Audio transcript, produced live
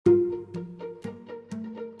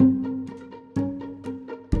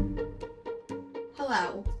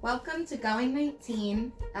Hello, welcome to Going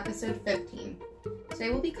 19, episode 15. Today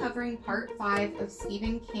we'll be covering part 5 of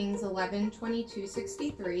Stephen King's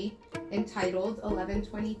 11/22/63, entitled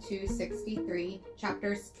 11/22/63,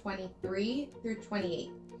 chapters 23 through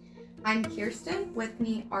 28. I'm Kirsten, with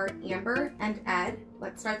me are Amber and Ed.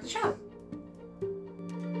 Let's start the show.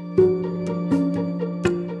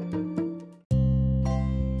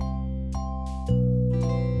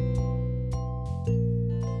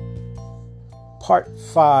 Part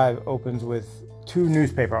 5 opens with two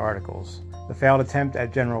newspaper articles, the failed attempt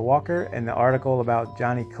at General Walker and the article about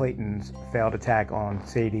Johnny Clayton's failed attack on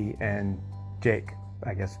Sadie and Jake,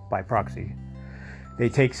 I guess by proxy. They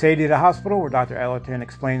take Sadie to the hospital where Dr. Ellerton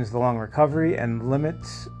explains the long recovery and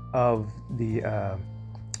limits of the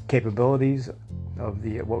capabilities of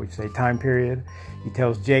the, what we say, time period. He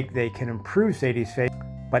tells Jake they can improve Sadie's face,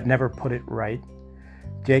 but never put it right.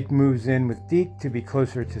 Jake moves in with Deke to be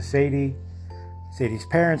closer to Sadie. Sadie's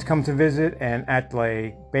parents come to visit and act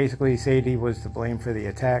like basically Sadie was to blame for the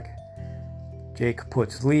attack. Jake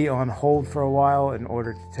puts Lee on hold for a while in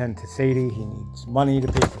order to tend to Sadie. He needs money to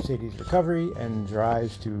pay for Sadie's recovery and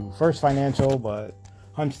drives to First Financial, but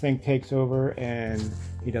Hunchthink takes over and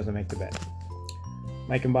he doesn't make the bet.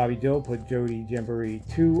 Mike and Bobby Dill put Jody Jamboree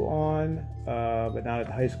 2 on, but not at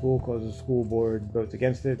the high school because the school board votes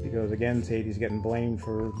against it because, again, Sadie's getting blamed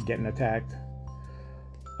for getting attacked.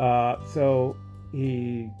 So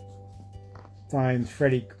he finds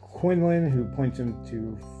Freddie Quinlan, who points him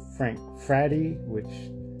to Frank Fratty, which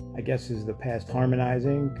I guess is the past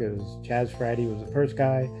harmonizing because Chaz Fratty was the first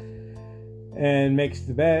guy, and makes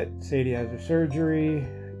the bet. Sadie has her surgery.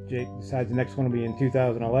 Jake decides the next one will be in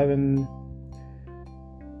 2011.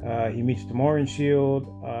 He meets the Moran Shield,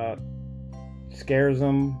 scares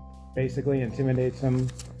him, basically intimidates him,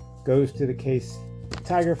 goes to the Case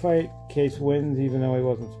Tiger fight. Case wins even though he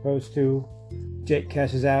wasn't supposed to. Jake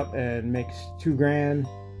cashes out and makes $2,000,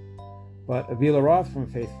 but Avila Roth from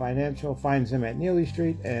Faith Financial finds him at Neely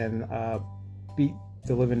Street and beat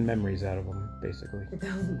the living memories out of him, basically.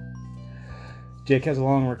 Jake has a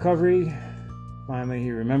long recovery. Finally, he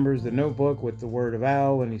remembers the notebook with the word of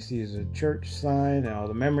Al when he sees a church sign, and all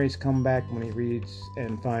the memories come back when he reads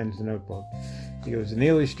and finds the notebook. He goes to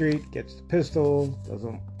Neely Street, gets the pistol,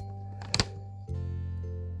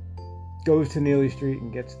 goes to Neely Street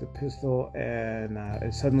and gets the pistol, and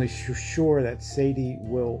is suddenly sure that Sadie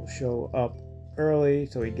will show up early,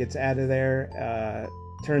 so he gets out of there.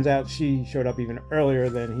 Turns out she showed up even earlier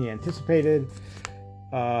than he anticipated,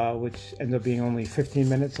 which ends up being only 15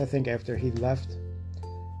 minutes, I think, after he left.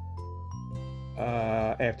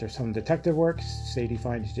 After some detective work, Sadie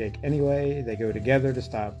finds Jake anyway. They go together to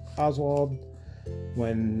stop Oswald.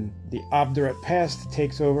 When the obdurate past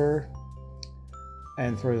takes over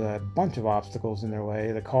and throws a bunch of obstacles in their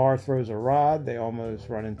way, the car throws a rod. They almost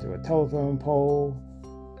run into a telephone pole.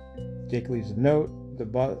 Jake leaves a note.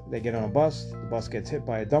 They get on a bus. The bus gets hit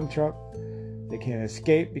by a dump truck. They can't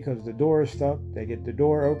escape because the door is stuck. They get the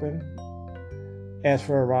door open. Ask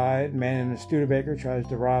for a ride. Man in a Studebaker tries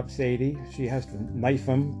to rob Sadie. She has to knife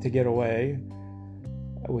him to get away,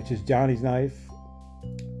 which is Johnny's knife.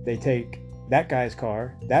 They take that guy's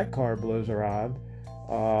car. That car blows a rod.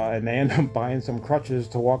 And they end up buying some crutches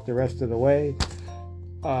to walk the rest of the way.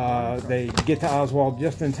 They get to Oswald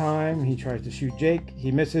just in time. He tries to shoot Jake.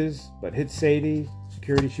 He misses, but hits Sadie.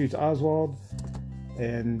 Security shoots Oswald.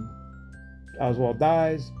 And Oswald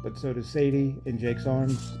dies, but so does Sadie in Jake's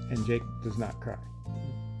arms, and Jake does not cry.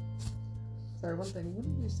 Sorry, one thing. What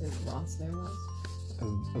did you say the last name was?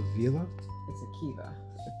 Avila? It's Akiva.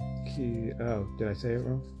 Oh, did I say it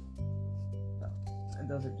wrong? No. And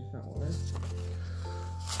those are different words.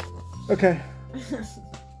 Okay.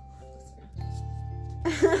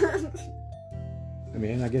 I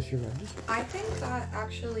mean, I guess you're right. I think that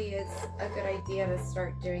actually is a good idea to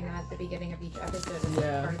start doing that at the beginning of each episode as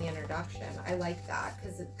part of the introduction. I like that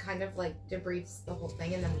because it kind of like debriefs the whole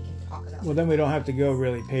thing, and then we can talk about it. Well, then we don't have to go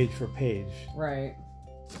really page for page. Right.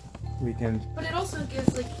 We can. But it also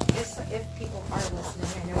gives, like, if people are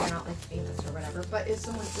listening, I know we're not like famous or whatever, but if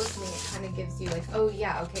someone's listening, it kind of gives you like, oh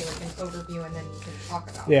yeah, okay, like an overview, and then you can talk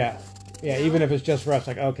about it. Yeah, even if it's just for us,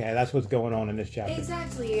 like, okay, that's what's going on in this chapter.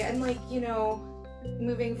 Exactly, and like, you know,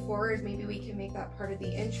 moving forward, maybe we can make that part of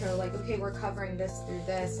the intro, like, okay, we're covering this through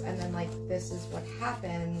this, and then like this is what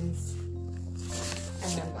happens,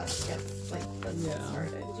 and then let's get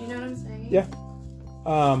started. Do you know what I'm saying? Yeah.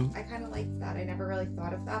 I kind of liked that. I never really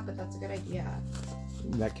thought of that, but that's a good idea.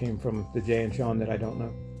 That came from the Jay and Sean that I don't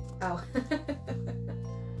know.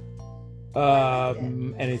 Oh.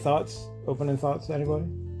 Any thoughts? Opening thoughts, anybody?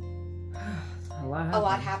 A a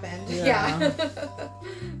lot happened. Yeah. Yeah.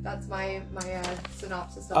 That's my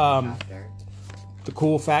synopsis of the chapter. The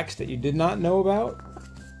cool facts that you did not know about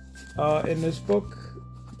in this book.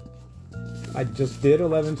 I just did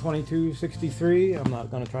 11/22/63. I'm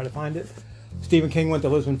not going to try to find it. Stephen King went to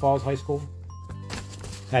Lisbon Falls High School.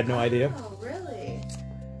 Had no idea. Oh, really?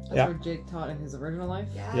 That's Yeah. where Jake taught in his original life.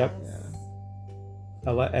 Yes. Yep.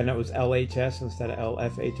 Yeah. And it was LHS instead of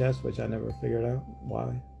LFHS, which I never figured out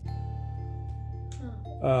why.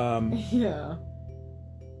 Yeah.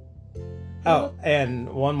 Oh, and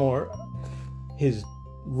one more. His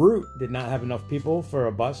route did not have enough people for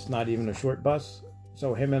a bus, not even a short bus.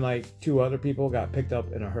 So him and like 2 other people got picked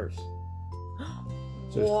up in a hearse.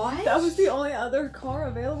 So What? That was the only other car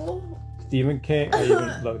available? Stephen King,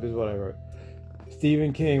 look, this is what I wrote.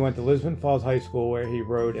 Stephen King went to Lisbon Falls High School where he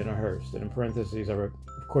rode in a hearse. And in parentheses, I wrote,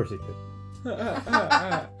 of course he did.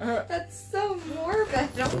 That's so morbid.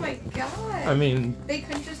 Oh my god. I mean, They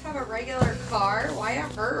couldn't just have a regular car. Why a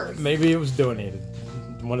hearse? maybe it was donated.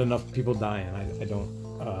 Wasn't enough people dying. I don't.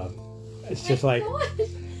 It's just like.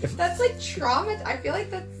 That's like trauma. I feel like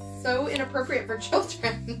that's so inappropriate for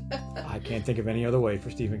children. I can't think of any other way for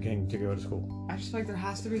Stephen King to go to school. I just feel like there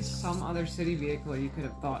has to be some other city vehicle you could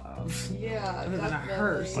have thought of. Yeah, Other than a definitely.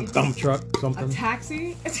 hearse. A dump truck, A something.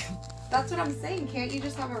 taxi? That's what I'm saying. Can't you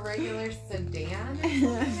just have a regular sedan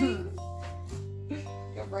or something?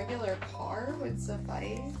 A regular car would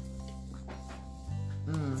suffice.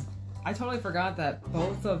 I totally forgot that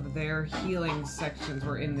both of their healing sections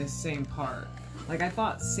were in this same part. Like, I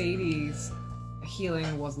thought Sadie's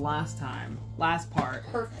healing was last part.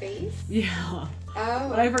 Her face? Yeah. Oh.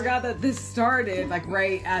 But I forgot that this started, like,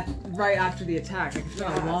 right after the attack. Like, it's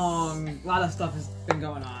been a lot of stuff has been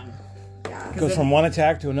going on. Yeah. Goes from one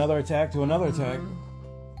attack to another attack to another attack.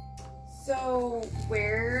 So,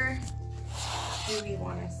 where do we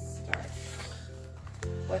want to start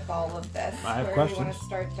with all of this? I have where questions. do we want to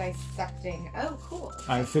start dissecting? Oh, cool.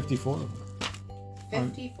 I have 54.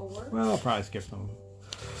 54? Well, I'll probably skip some.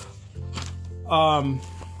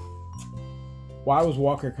 Why was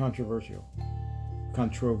Walker controversial?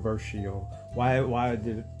 Why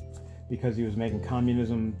did it? Because he was making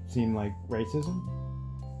communism seem like racism?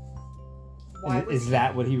 Why was Is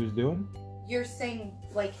that what he was doing? You're saying,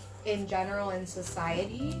 like, in general in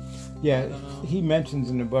society? Yeah, I don't know. he mentions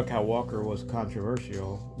in the book how Walker was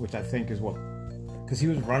controversial, which I think is what, because he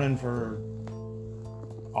was running for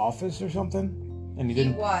office or something, and he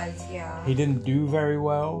didn't. Yeah. He didn't do very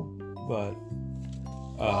well, but.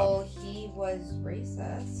 Well, he was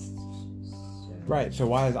racist. So. Right. So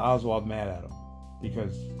why is Oswald mad at him?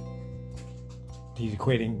 Because he's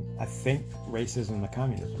equating, I think, racism to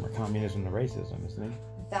communism, or communism to racism, isn't he?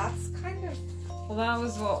 That's kind of. Well, that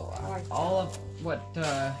was all of what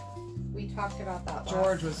We talked about that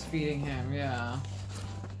George was feeding him, yeah.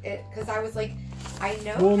 Because I was like, I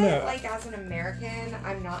know Well, that, no. like, as an American,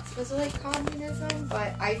 I'm not supposed to like communism,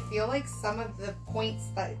 but I feel like some of the points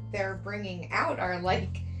that they're bringing out are,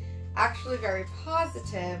 like, actually very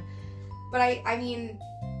positive. But I mean,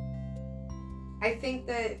 I think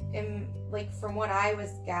that, like, from what I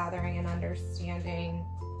was gathering and understanding,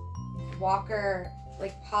 Walker,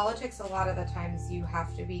 like, politics, a lot of the times you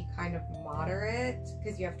have to be kind of moderate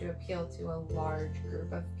because you have to appeal to a large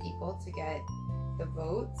group of people to get the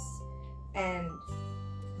votes. And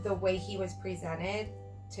the way he was presented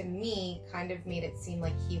to me kind of made it seem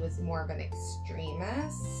like he was more of an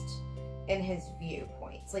extremist in his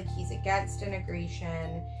viewpoints. Like, he's against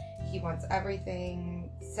integration, he wants everything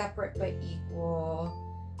separate but equal.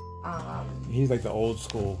 He's like the old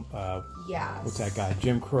school. Yes. What's that guy?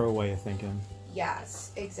 Jim Crow way of thinking.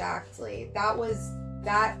 Yes, exactly. That was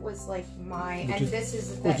like my, Which and is- this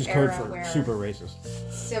is the Which is era code for where super racist.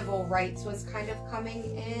 civil rights was kind of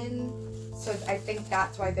coming in. So I think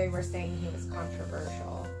that's why they were saying he was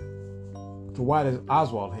controversial, So why does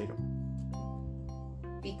Oswald hate him?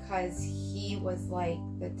 because he was like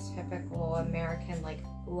the typical American, like,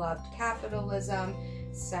 loved capitalism,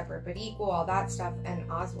 separate but equal, all that stuff, and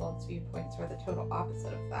Oswald's viewpoints were the total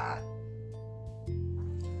opposite of that.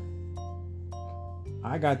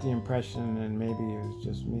 I got the impression, and maybe it was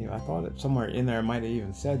just me, I thought it somewhere in there might have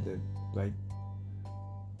even said that, like,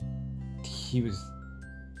 he was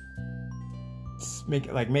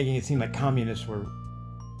making it seem like communists were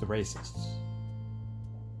the racists.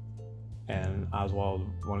 And Oswald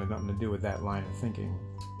wanted nothing to do with that line of thinking.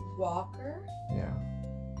 Walker? Yeah.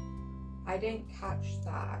 I didn't catch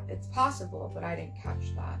that. It's possible, but I didn't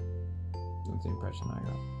catch that. That's the impression I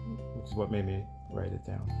got. Which is what made me write it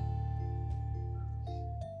down.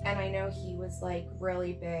 And I know he was, like,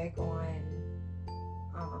 really big on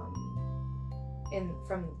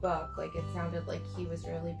from the book, like it sounded like he was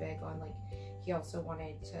really big on like he also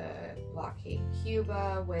wanted to blockade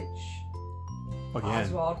Cuba, which Again.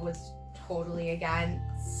 Oswald was totally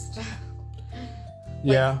against.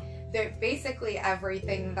 Yeah. Basically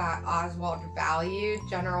everything that Oswald valued,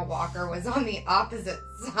 General Walker was on the opposite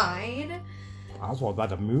side. Oswald about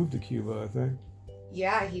to move to Cuba, I think.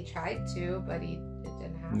 Yeah, he tried to, but it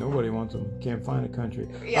didn't happen. Nobody wants him. Can't find a country.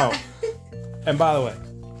 Yeah. Oh, and by the way,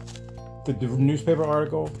 the newspaper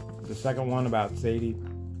article, the second one about Sadie,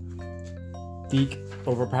 Deke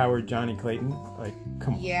overpowered Johnny Clayton. Like,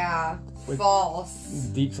 come on. Yeah, Like, false.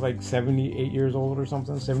 Deke's like 78 years old or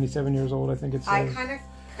something. 77 years old, I think it says. I kind of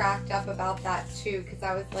cracked up about that too, because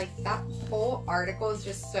I was like, that whole article is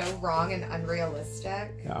just so wrong and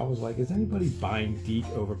unrealistic. Yeah, I was like, is anybody buying Deke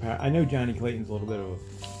overpowered? I know Johnny Clayton's a little bit of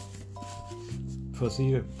a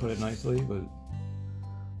pussy, to put it nicely,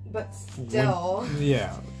 But still,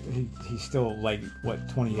 yeah, he's still like, what,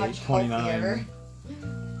 28, much 29? healthier.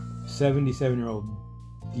 77-year-old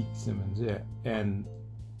Deke Simmons, yeah. And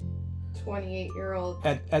 28-year-old.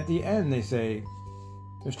 at the end, they say,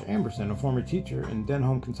 Mr. Amberson, a former teacher in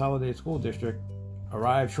Denholm Consolidated School District,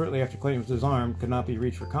 arrived shortly after Clayton was disarmed, could not be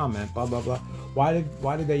reached for comment, blah, blah, blah. Why was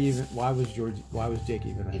Jake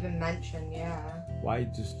even there? Even mentioned, yeah. Why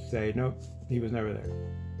just say, nope, he was never there?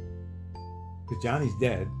 Because Johnny's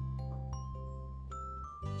dead.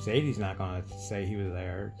 Sadie's not going to say he was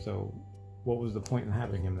there, so what was the point in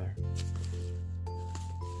having him there?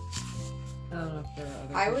 I don't know if there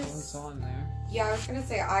are I other was- people who saw him there. Yeah, I was gonna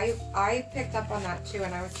say, I picked up on that too,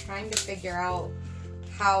 and I was trying to figure out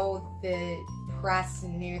how the press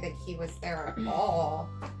knew that he was there at all.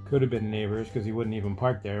 Could have been neighbors, because he wouldn't even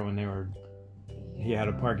park there when he had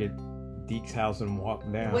to park at Deke's house and walk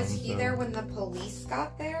down. Was he so- there when the police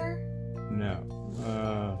got there? No.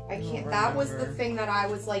 I don't can't. That was the remember. thing that I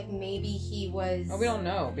was like, maybe he was. Oh, we don't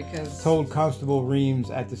know because Told Constable Reams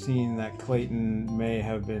at the scene that Clayton may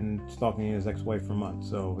have been stalking his ex-wife for months.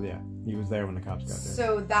 So yeah, he was there when the cops got there.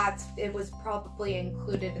 So it was probably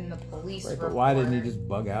included in the police Right, report. but why didn't he just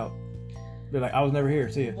bug out? Be like, I was never here.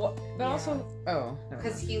 See ya. But Yeah. also, oh, never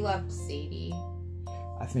Because mind. he loved Sadie.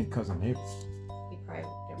 I think cousin neighbors. He probably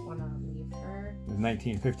didn't want to leave her. It was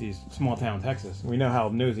 1950s, small town Texas. We know how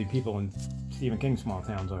nosy people in Stephen King small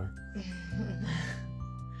towns are.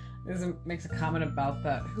 This makes a comment about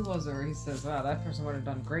that. Who was it? Where he says, "Wow, that person would have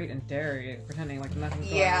done great in Derry, pretending like nothing's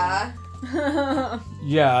going Yeah. on."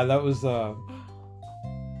 Yeah, that was the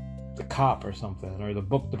cop or something, or the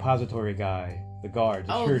book depository guy, the guard,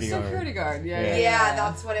 the Oh, security the guard. security guard. Yeah, Yeah. yeah, Yeah,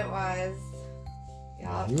 that's what it was.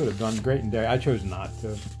 Yeah. He would have done great in Derry. I chose not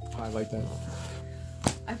to highlight that.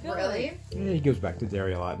 I feel Really? like Yeah, he goes back to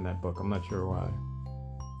Derry a lot in that book. I'm not sure why.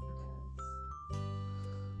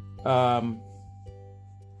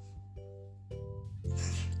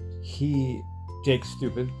 Jake's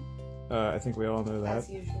stupid. I think we all know that. As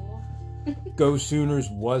usual. Go Sooners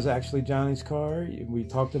was actually Johnny's car. We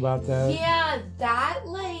talked about that. Yeah, that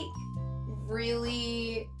like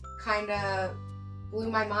really kind of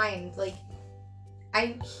blew my mind. Like,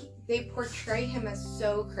 they portray him as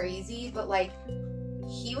so crazy, but like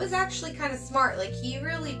he was actually kind of smart. Like he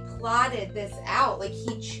really plotted this out. Like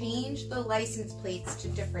he changed the license plates to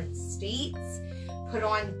different states, put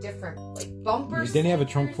on different like bumpers. Didn't he have a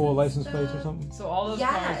trunk full of license plates or something? so. All those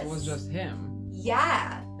Yes. cars was just him.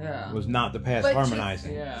 Yeah. Yeah. It was not the past But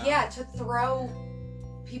harmonizing. Yeah. Yeah, to throw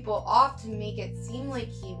people off to make it seem like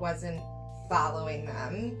he wasn't following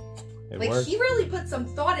them. It Like, worked. he really put some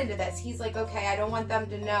thought into this. He's like, okay, I don't want them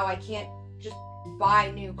to know I can't just buy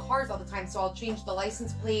new cars all the time, so I'll change the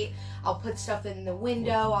license plate, I'll put stuff in the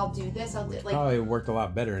window, I'll do this, I'll do... Like, Probably worked a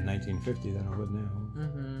lot better in 1950 than it would now.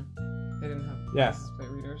 Mm-hmm. They didn't have Yeah. license plate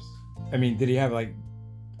readers. I mean, did he have like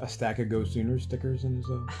a stack of Go Sooners stickers in his?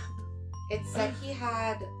 it said he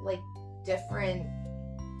had, like, different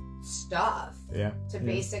stuff Yeah. to Yeah.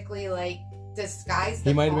 basically, like, disguise the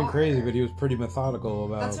He might have been car. crazy, but he was pretty methodical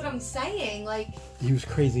about. That's what I'm saying. Like, He was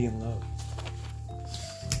crazy in love.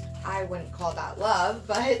 I wouldn't call that love,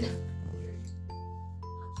 but...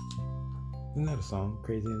 Isn't that a song?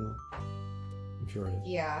 Crazy in love. I'm sure it is.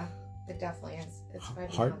 Yeah, it definitely is. It's by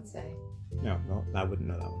Heart? Beyonce. No, I wouldn't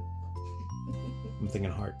know that one. I'm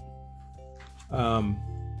thinking Heart.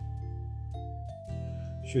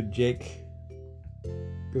 Should Jake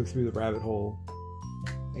go through the rabbit hole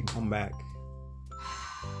and come back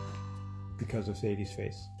because of Sadie's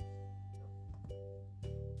face?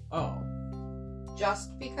 Oh,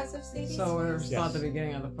 Just because of Sadie's so we were face? still at the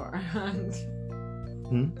beginning of the part.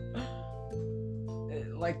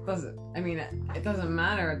 Like, does it? I mean, it doesn't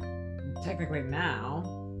matter technically now.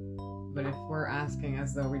 But if we're asking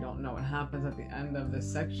as though we don't know what happens at the end of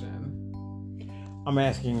this section... I'm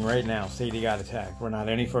asking right now. Sadie got attacked. We're not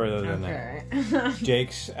any further than that.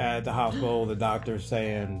 Jake's at the hospital. The doctor's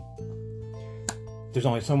saying there's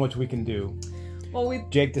only so much we can do. Well,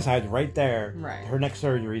 Jake decides right there. Right. Her next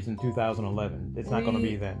surgery is in 2011. It's not going to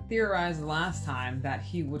be then. We theorized last time that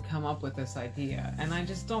he would come up with this idea, and I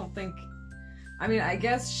just don't think. I mean, I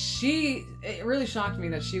guess it really shocked me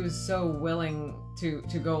that she was so willing to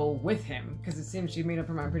go with him, because it seems she made up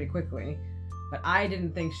her mind pretty quickly. But I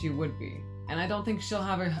didn't think she would be. And I don't think she'll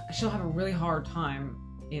have a really hard time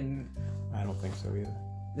in. I don't think so either.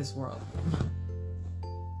 This world.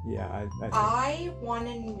 Yeah, I want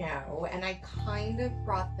to know, and I kind of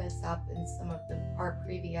brought this up in some of our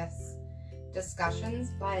previous discussions,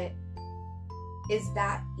 but is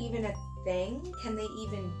that even a thing? Can they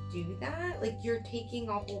even do that? Like, you're taking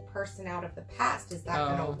a whole person out of the past. Is that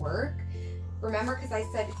going to work? Remember, because I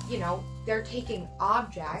said, they're taking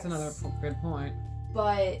objects. That's another good point.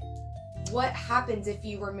 But what happens if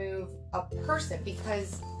you remove a person?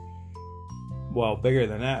 Because... Well, bigger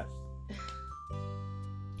than that.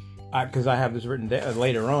 Because I have this written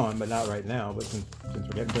later on, but not right now, but since we're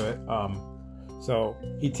getting to it. So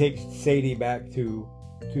he takes Sadie back to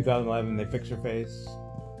 2011. They fix her face.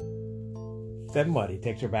 Then what? He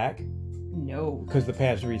takes her back? No. Because the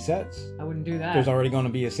past resets. I wouldn't do that. There's already going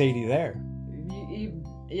to be a Sadie there.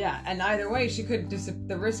 Yeah, and either way, she could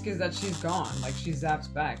the risk is that she's gone. Like, she zaps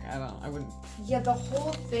back. I wouldn't... Yeah, the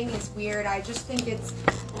whole thing is weird. I just think it's...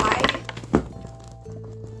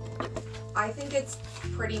 I think it's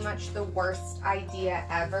pretty much the worst idea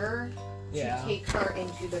ever to take her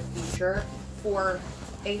into the future for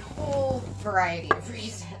a whole variety of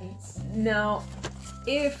reasons. Now,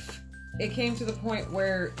 if it came to the point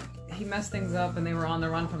where he messed things up and they were on the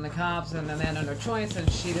run from the cops and then they had no choice and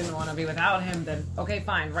she didn't want to be without him, then okay,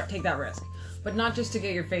 fine, take that risk. But not just to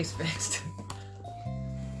get your face fixed.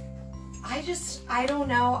 I don't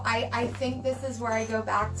know. I think this is where I go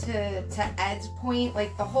back to Ed's point.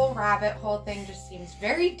 Like, the whole rabbit hole thing just seems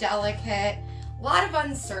very delicate. A lot of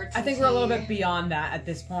uncertainty. I think we're a little bit beyond that at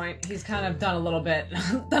this point. He's kind of done a little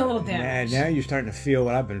damage. Now you're starting to feel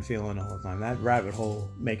what I've been feeling the whole time. That rabbit hole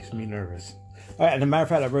makes me nervous. All right, as a matter of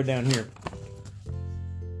fact, I wrote down here.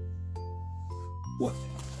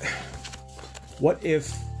 What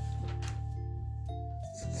if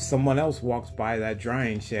someone else walks by that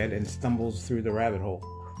drying shed and stumbles through the rabbit hole?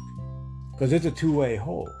 Because it's a two-way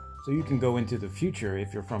hole. So you can go into the future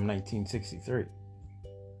if you're from 1963.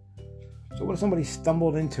 So what if somebody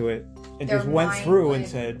stumbled into it and Their just went mind through would and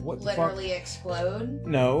said, what the fuck? literally explode?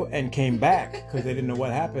 No, and came back because they didn't know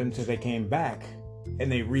what happened, so they came back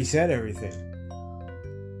and they reset everything.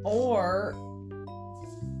 Or...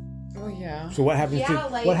 Oh, yeah. So what happens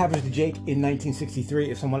what happens to Jake in 1963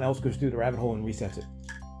 if someone else goes through the rabbit hole and resets it?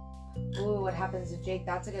 Ooh, what happens to Jake?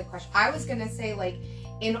 That's a good question. I was gonna say, like,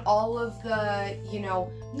 in all of the,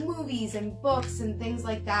 movies and books and things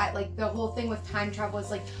like that, like, the whole thing with time travel is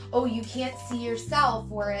like, oh, you can't see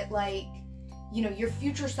yourself, or it, like, your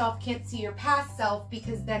future self can't see your past self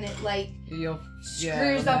because then it, like,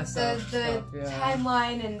 screws up the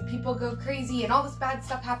timeline and people go crazy and all this bad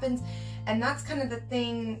stuff happens. And that's kind of the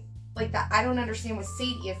thing, like, that I don't understand with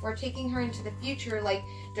Sadie. If we're taking her into the future, like,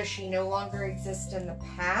 does she no longer exist in the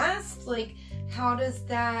past? Like, how does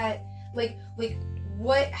that, like,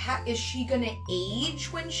 is she gonna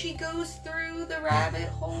age when she goes through the rabbit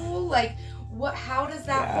hole? Like, how does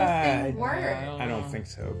that whole thing work? I don't think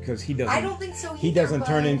so, because he doesn't. I don't think so either. He doesn't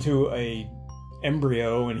turn into a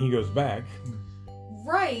embryo and he goes back.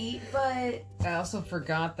 Right, but... I also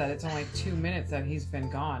forgot that it's only 2 minutes that he's been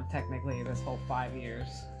gone, technically, this whole 5 years.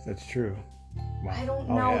 That's true. Wow. I don't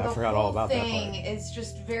know. I forgot all about that part. The whole thing is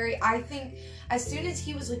just very... I think as soon as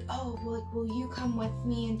he was like, oh, like, will you come with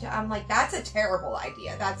me? I'm like, that's a terrible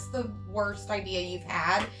idea. That's the worst idea you've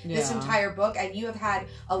had this entire book, and you have had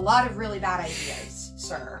a lot of really bad ideas,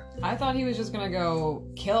 sir. I thought he was just gonna go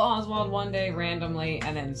kill Oswald one day randomly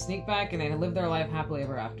and then sneak back and then live their life happily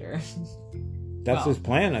ever after. That's his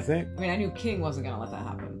plan, I think. I mean, I knew King wasn't going to let that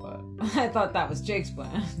happen, but I thought that was Jake's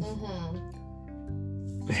plan.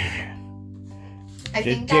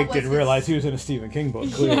 Jake didn't realize he was in a Stephen King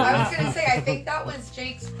book, clearly. I was going to say, I think that was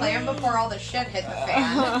Jake's plan before all the shit hit the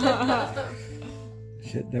fan.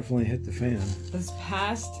 Shit definitely hit the fan.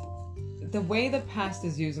 The way the past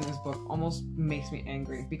is used in this book almost makes me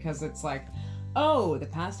angry, because it's like, oh, the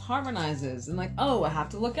past harmonizes, and like, oh, I have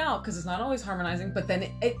to look out because it's not always harmonizing, but then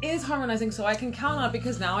it is harmonizing, so I can count on it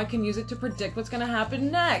because now I can use it to predict what's gonna happen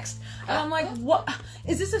next. And I'm like, what?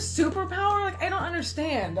 Is this a superpower? Like, I don't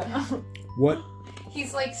understand. What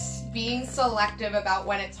he's like being selective about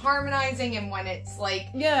when it's harmonizing and when it's like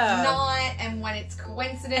Yeah. not, and when it's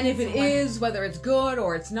coincidence. And if it when- is, whether it's good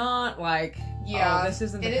or it's not, like, Yeah, oh, this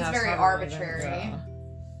isn't the it is past very harmonizing. arbitrary. Yeah.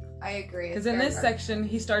 I agree. Because in this section,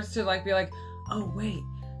 he starts to like be like, oh wait,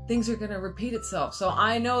 things are gonna repeat itself. So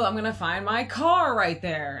I know I'm gonna find my car right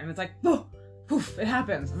there, and it's like, poof, poof, it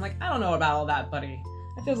happens. I'm like, I don't know about all that, buddy.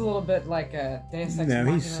 That feels a little bit like a Deus Ex No,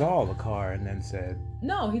 he Machina. saw the car and then said,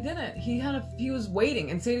 No, he didn't. He was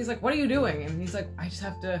waiting, and Sadie's like, what are you doing? And he's like, I just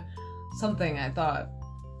have to something. I thought.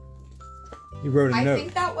 he wrote a I note.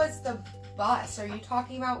 think that was the bus. Are you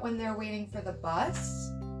talking about when they're waiting for the bus?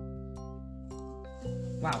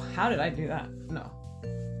 Wow, how did I do that? No.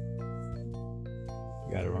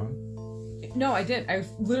 You got it wrong. No, I did. I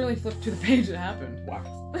literally flipped to the page it happened. Wow.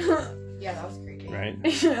 Yeah, that was creepy. Right?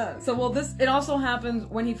 Yeah. So, well, it also happens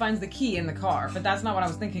when he finds the key in the car, but that's not what I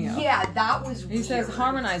was thinking of. Yeah, that was He weird. says,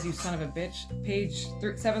 harmonize, you son of a bitch. Page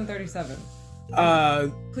 737.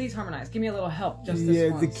 Please harmonize. Give me a little help just this Yeah,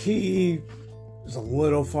 once. the key is a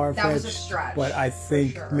little far-fetched. That was a stretch, But I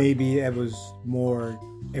think sure. maybe it was more,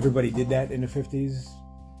 everybody did that in the 50s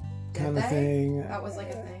kind Did of they? thing. That was like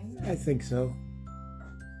a thing. I think so.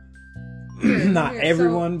 Weird, Not weird.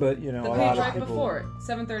 everyone, but you know, The a page lot right of people. before it,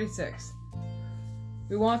 736.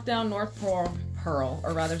 We walked down North Pearl,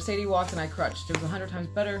 or rather, Sadie walked and I crutched. It was 100 times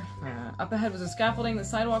better. Up ahead was a scaffolding, the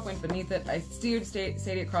sidewalk went beneath it. I steered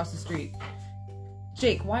Sadie across the street.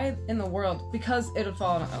 Jake, why in the world? Because it would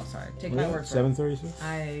fall on. Oh, sorry. Take my word for it. 736?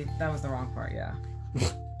 That was the wrong part, yeah.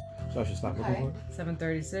 So I should stop looking Okay. for it?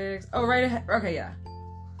 736. Oh, right ahead. Okay, yeah.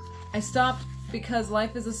 I stopped because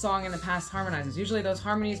life is a song and the past harmonizes. Usually those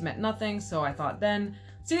harmonies meant nothing, so I thought then.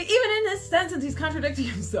 See, even in this sentence, he's contradicting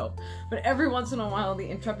himself. But every once in a while, the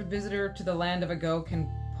intrepid visitor to the land of a go can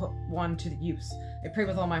put one to use. I pray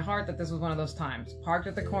with all my heart that this was one of those times. Parked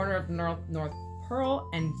at the corner of North Pearl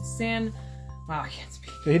and San... Wow, I can't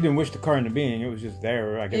speak. So he didn't wish the car into being, it was just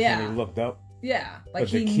there, I guess, Yeah. when he looked up. Yeah, like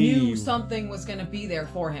But the he key- knew something was gonna be there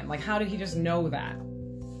for him. Like, how did he just know that?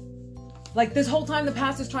 Like, this whole time the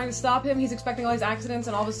past is trying to stop him, he's expecting all these accidents,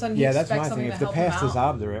 and all of a sudden he Yeah, that's expects my something thing. to If the help him past is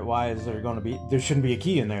out. obdurate, why is there going to be... There shouldn't be a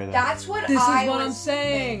key in there then. That's what This I is what was I'm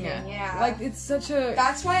saying. thinking, yeah. Like, it's such a...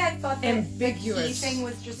 That's why I thought that Ambiguous. the key thing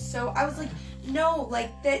was just so. I was like, no,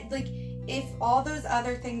 like that, like if all those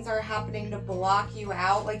other things are happening to block you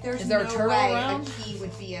out, like there's Is there a no turtle way around? a key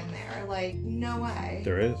would be in there. Like no way.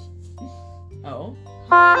 There is. Oh?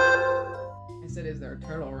 I said, is there a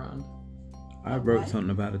turtle around? I wrote what?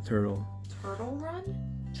 something about a turtle. Turtle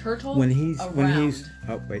Run? Turtle? When he's... around.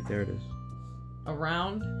 Oh, wait, there it is.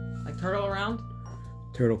 Around? Like turtle around?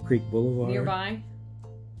 Turtle Creek Boulevard. Nearby?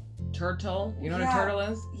 Turtle? You know what a Yeah. turtle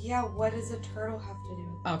is? Yeah. What does a turtle have to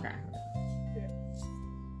do with Okay.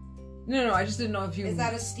 No, I just didn't know if you... Is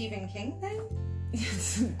that a Stephen King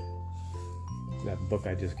thing? That book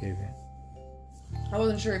I just gave you. I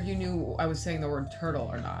wasn't sure if you knew I was saying the word turtle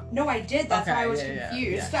or not. No, I did. That's Okay, why I was yeah,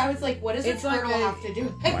 confused. yeah. I was like, what does It's a like turtle a- have to do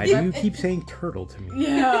with Why do you keep saying turtle to me?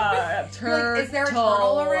 Yeah, You're turtle. like, is there a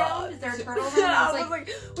turtle around? Is there a turtle around? Yeah, I I was was like,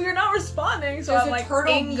 well, you're not responding, so Does I'm a like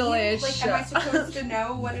turtle English. mean, like, am I supposed to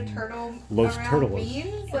know what a turtle Los around turtles.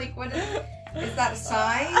 means? Like, what is that a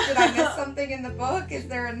sign? Did I miss something in the book? Is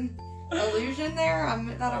there an illusion there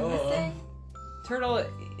that I'm missing? Turtle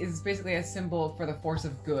is basically a symbol for the force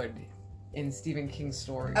of good in Stephen King's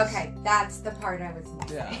stories. Okay, that's the part I was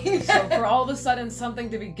missing. Yeah. So for all of a sudden something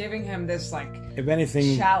to be giving him this like If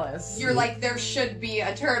anything... chalice. You're like, there should be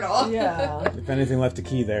a turtle. Yeah. If anything left a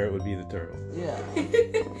key there, it would be the turtle. Yeah.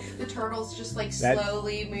 The turtle's just like That-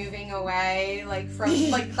 slowly moving away, like from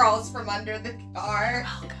like crawls from under the car.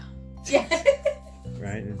 Welcome. Yeah.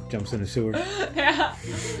 Right? It jumps in the sewer. Yeah.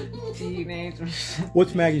 Teenage.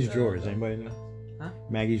 What's Maggie's drawers? Anybody know? Huh?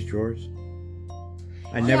 Maggie's drawers?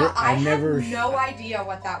 I Yeah, never... I never... had no idea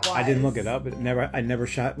what that was. I didn't look it up. I never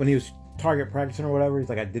shot... When he was target practicing or whatever, he's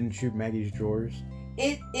like, I didn't shoot Maggie's drawers.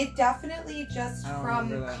 It definitely just I don't from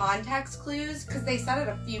remember that. context clues, because they said it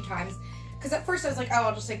a few times. Because at first I was like, oh,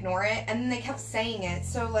 I'll just ignore it, and then they kept saying it.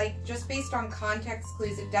 So like, just based on context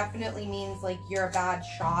clues, it definitely means like you're a bad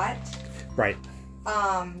shot. Right.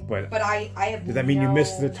 But I have. Does that mean you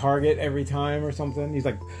missed the target every time or something? He's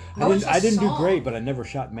like, No, it's a I didn't do song. great, but I never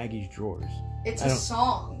shot Maggie's drawers. It's I a don't-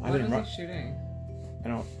 song. I What didn't was write. he shooting?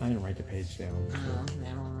 I didn't write the page down. Oh, I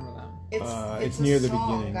don't remember that. It's it's near a the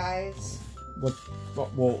song, beginning. guys. What?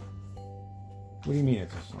 Well, what do you mean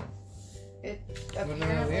it's a song? It What are the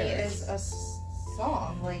apparently lyrics? is a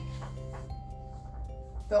song. Like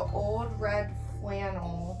the old red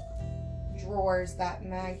flannel drawers that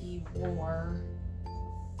Maggie wore.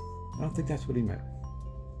 I don't think that's what he meant.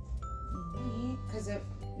 Because it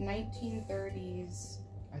 1930s.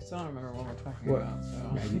 I still don't remember what we're talking What? about.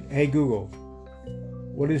 So. Maggie. Hey Google,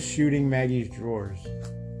 what is shooting Maggie's drawers? On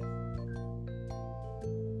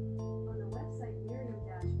the website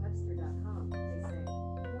Merriam-Webster.com, they say,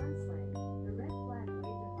 one slang, the red flag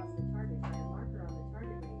waved across the target by a marker on the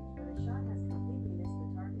target range when a shot has completely missed the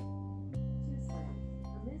target. Two slang, a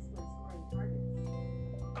miss when scoring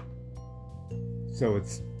targets. So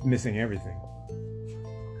it's missing everything.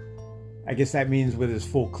 I guess that means with his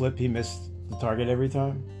full clip, he missed the target every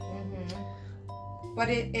time. But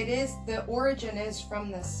it is, the origin is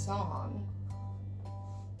from this song.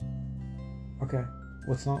 Okay.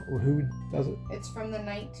 What song? Who does it? It's from the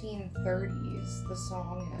 1930s, the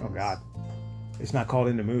song is. Oh God. It's not called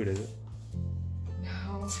In the Mood, is it?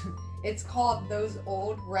 No. It's called Those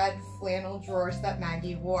Old Red Flannel Drawers That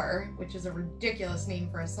Maggie Wore, which is a ridiculous name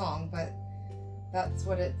for a song, but that's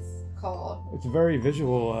what it's called. It's a very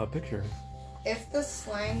visual picture. If the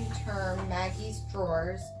slang term Maggie's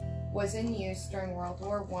drawers was in use during World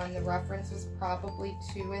War I, the reference was probably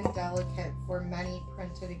too indelicate for many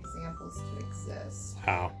printed examples to exist.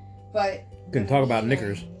 Wow. But Couldn't talk about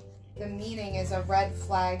knickers. The meaning is a red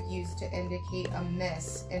flag used to indicate a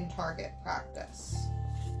miss in target practice.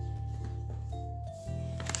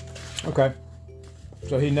 Okay.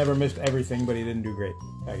 So he never missed everything, but he didn't do great,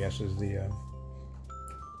 I guess is the...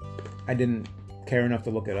 I didn't care enough to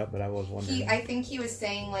look it up, but I was wondering. I think he was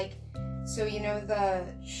saying, like, so you know the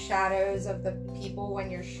shadows of the people when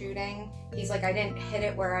you're shooting? He's like, I didn't hit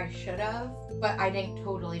it where I should have, but I didn't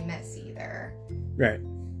totally miss either. Right.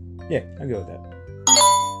 Yeah, I'll go with that.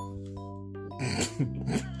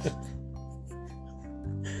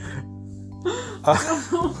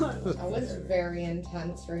 That was a very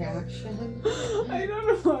intense reaction. I don't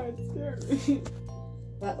know why it scared me.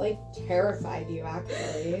 That, like, terrified you,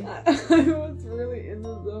 actually. I was really in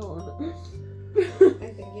the zone. I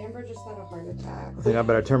think Amber just had a heart attack. I think I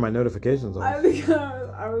better turn my notifications I off. think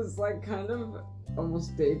I was like kind of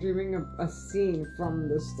almost daydreaming of a scene from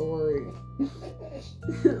the story.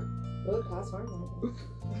 It would cause harm.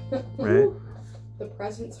 Right? The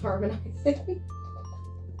present's harmonizing.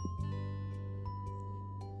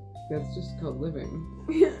 That's just called living.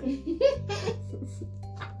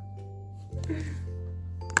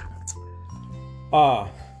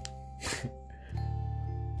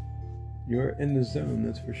 You're in the zone,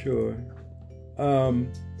 that's for sure.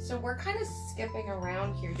 So we're kind of skipping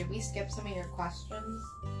around here. Did we skip some of your questions?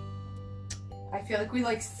 I feel like we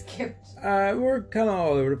skipped. We're kind of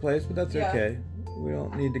all over the place, but that's Yeah. okay. We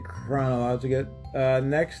don't need to chronological it.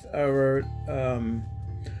 Next, I wrote,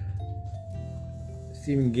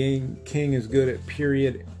 Stephen King is good at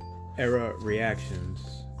period era reactions.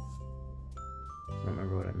 I don't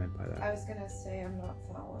remember what I meant by that. I was gonna say I'm not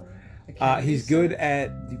following. He's good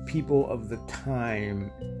at the people of the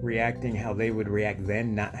time reacting how they would react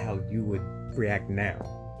then, not how you would react now.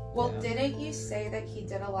 Well, Yeah. didn't you say that he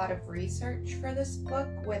did a lot of research for this book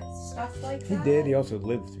with stuff like He that? did. He also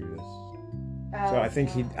lived through this. So I think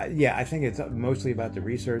I think it's mostly about the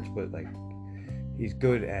research, but like he's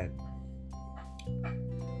good at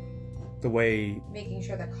the way making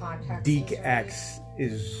sure the context. Deke is right. acts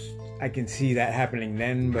is. I can see that happening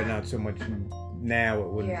then, but not so much now. It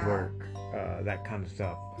wouldn't Yeah. work. That kind of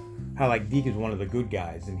stuff. How like Deke is one of the good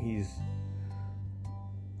guys, and he's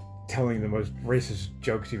telling the most racist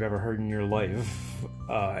jokes you've ever heard in your life,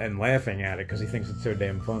 and laughing at it because he thinks it's so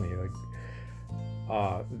damn funny. Like,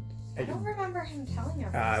 I don't remember him telling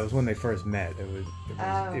us. it was when they first met. It was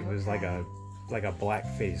okay. like a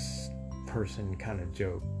blackface person kind of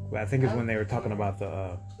joke. I think it's when they were talking about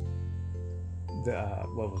the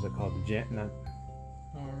what was it called? I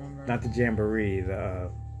don't remember. Not the Jamboree,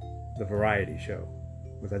 the variety show.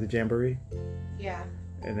 Was that the Jamboree? Yeah.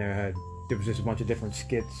 And there was just a bunch of different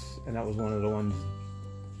skits, and that was one of the ones.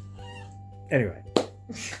 Anyway,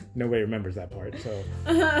 nobody remembers that part, so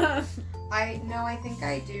I think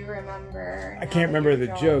I do remember. I now can't that remember you're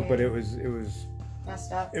the joke, but talking. it was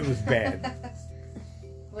Messed up. it was bad.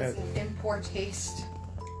 It was in poor taste.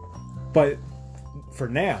 But for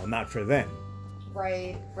now, not for then.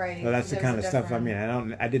 Right. So that's the There's kind a of stuff. I different-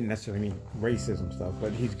 mean, I didn't necessarily mean racism stuff,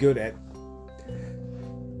 but he's good at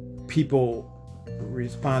people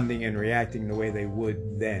responding and reacting the way they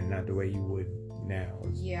would then, not the way you would now.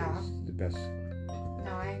 Is the best.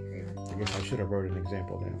 No, I agree with I that. guess I should have wrote an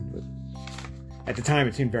example down, but at the time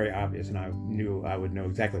it seemed very obvious, and I knew I would know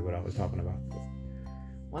exactly what I was talking about.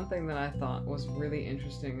 One thing that I thought was really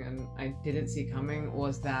interesting and I didn't see coming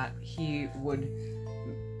was that he would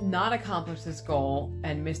not accomplish this goal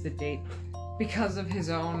and miss the date because of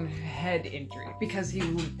his own head injury, because he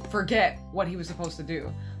would forget what he was supposed to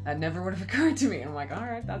do. That never would have occurred to me. And I'm like, all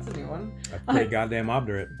right, that's a new one. That's pretty goddamn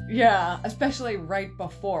obdurate. Yeah, especially right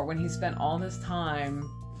before when he spent all this time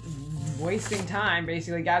wasting time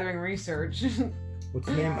basically gathering research. What's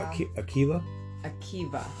his name? Akiva?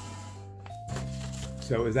 Akiva.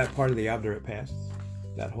 So is that part of the obdurate past?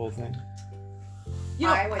 That whole thing? You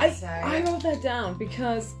know, I would say. I wrote that down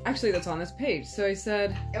because actually that's on this page. So he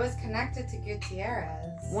said It was connected to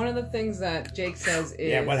Gutierrez. one of the things that Jake says is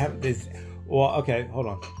Yeah, what happened is... Well, okay, hold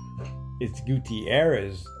on. It's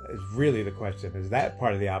Gutierrez is really the question. Is that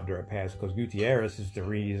part of the obdurate past? Because Gutierrez is the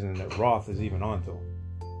reason that Roth is even onto him.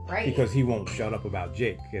 Right. Because he won't shut up about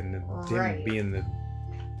Jake and him Right. being the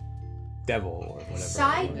devil or whatever.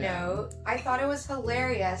 Side Yeah. note, I thought it was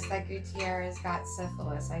hilarious that Gutierrez got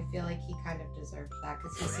syphilis. I feel like he kind of deserved that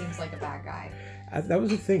because he seems like a bad guy. That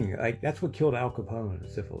was the thing. Like, that's what killed Al Capone,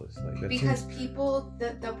 syphilis. Like, that Because seems- people,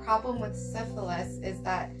 the problem with syphilis is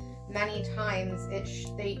that many times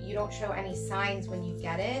you don't show any signs when you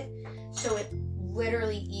get it, so it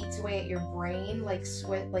literally eats away at your brain like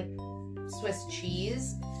Swiss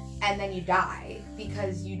cheese, and then you die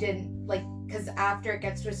because you didn't because after it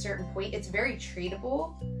gets to a certain point, it's very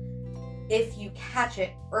treatable if you catch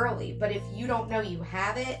it early. But if you don't know you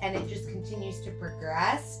have it and it just continues to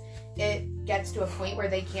progress, it gets to a point where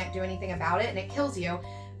they can't do anything about it and it kills you.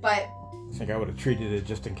 But I think I would have treated it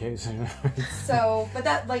just in case. so, but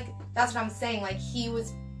that's what I'm saying. Like, he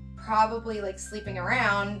was probably like sleeping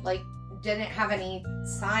around, like didn't have any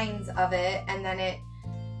signs of it, and then it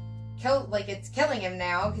killed. Like, it's killing him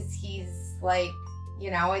now because he's like,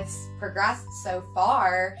 it's progressed so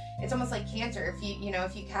far. It's almost like cancer.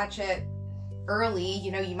 If you catch it early,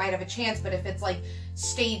 you might have a chance. But if it's like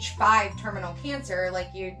stage 5 terminal cancer, like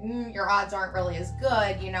your odds aren't really as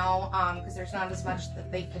good, because there's not as much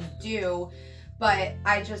that they can do. But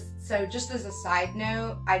just as a side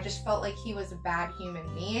note, I just felt like he was a bad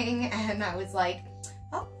human being, and I was like,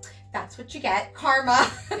 oh, that's what you get, karma.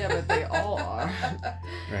 yeah, but they all are.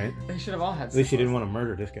 Right? They should have all had At least you syphilis. didn't want to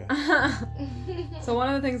murder this guy. So one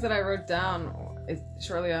of the things that I wrote down is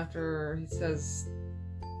shortly after he says,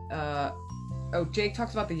 Jake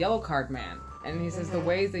talks about the yellow card man. And he says the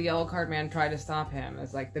ways the yellow card man tried to stop him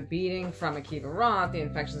is like the beating from Akiva Roth, the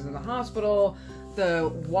infections in the hospital,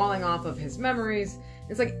 the walling off of his memories.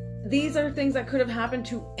 It's like, these are things that could have happened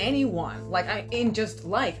to anyone, in just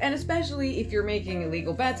life. And especially if you're making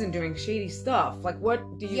illegal bets and doing shady stuff. Like,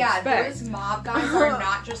 what do you expect? Those mob guys are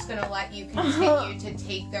not just going to let you continue to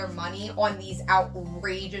take their money on these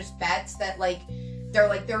outrageous bets that, they're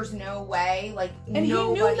like, there's no way, And he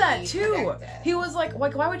knew that too. predicted. He was like,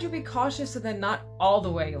 why would you be cautious and then not all the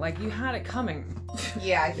way? Like, you had it coming.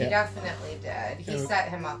 Yeah, he Yeah. definitely did. He set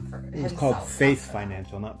him up for It was himself. called Faith up.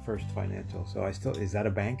 Financial, not First Financial. So is that a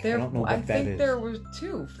bank? There, I don't know what that think is. there was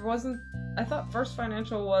two. I thought First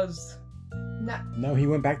Financial was. No, he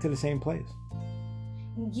went back to the same place.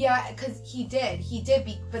 Yeah, because he did,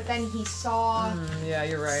 but then he saw Yeah,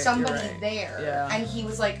 you're right. somebody you're right. there, Yeah. and he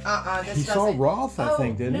was like, this He doesn't... saw Roth, I Oh,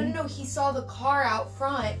 think, didn't he? No, he saw the car out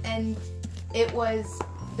front, and it was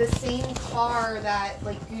the same car that,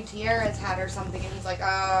 Gutierrez had or something, and he's like,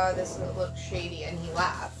 this looks shady, and he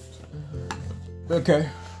left. Okay.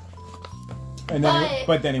 And then,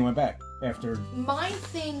 but then he went back after. My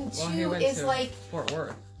thing, Well, he too, went is, to Fort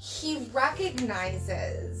Worth. he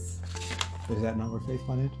recognizes... Is that not where Faith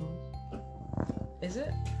Financial is? Is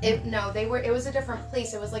it? It was a different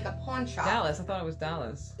place. It was like a pawn shop. Dallas. I thought it was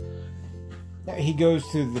Dallas. Yeah, he goes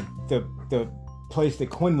to the place that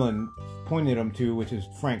Quinlan pointed him to, which is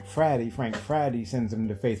Frank Fratty. Frank Fratty sends him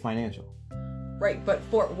to Faith Financial. Right, but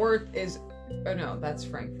Fort Worth is. Oh no, that's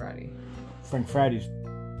Frank Fratty. Frank Fratty's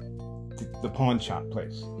the pawn shop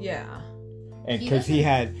place. Yeah. And He because he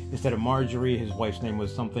had, instead of Marjorie, his wife's name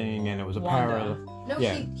was something, and it was a Wanda. parallel. No,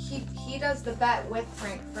 Yeah. he does the bet with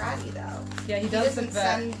Frank Fratty, though. Yeah, he He does the doesn't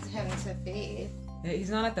bet. send him to Faith.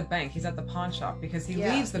 He's not at the bank. He's at the pawn shop because he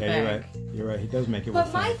Yeah. leaves the Yeah, bank. you're right. He does make it But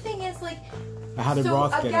with my Frank. thing is, How did so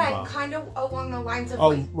Roth get again, involved? kind of along the lines of,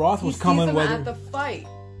 Oh, Roth He was sees coming them with at the fight.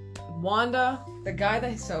 Wanda, the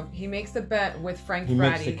guy so he makes the bet with Frank He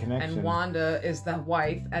makes the Fratty, connection. and Wanda is the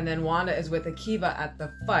wife, and then Wanda is with Akiva at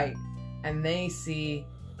the fight, and that's so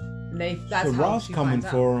how Roth's she coming finds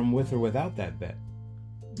out. for him with or without that bet.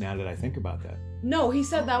 Now that I think about that. No, he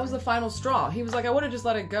said that was the final straw. He was like, I would have just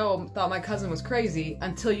let it go, thought my cousin was crazy,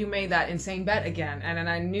 until you made that insane bet again, and then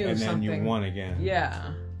I knew And then something. you won again.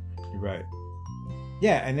 Yeah. You're right.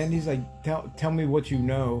 Yeah, and then he's like, tell me what you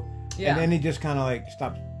know. Yeah. And then he just kind of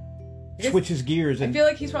stops switches gears I and feel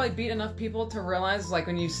like he's probably beat enough people to realize, like,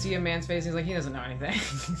 when you see a man's face, he's like, he doesn't know anything.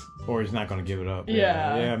 or he's not going to give it up.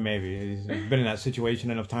 Yeah. Yeah, maybe. He's been in that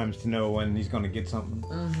situation enough times to know when he's going to get something.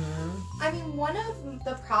 Mm-hmm. I mean, one of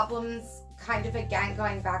the problems, kind of again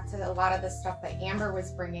going back to a lot of the stuff that Amber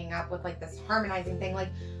was bringing up with like this harmonizing thing, like,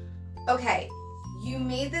 okay, you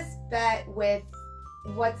made this bet with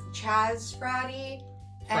what's Chaz Fratty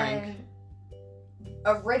Frank. and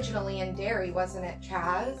originally in Derry, wasn't it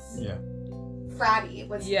Chaz? Yeah. Fratty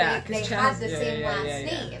was Yeah, they 'cause had Chaz- the yeah, same yeah, last yeah,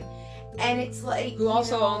 yeah. name, and it's like Who you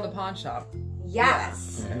also know, owned the pawn shop.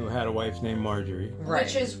 Yes. Who had a wife named Marjorie. Right.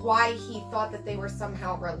 Which is why he thought that they were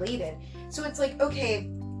somehow related. So it's like, okay,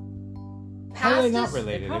 How are they not past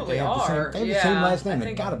related? They If probably have the same, are. they have the same Yeah, last name. I They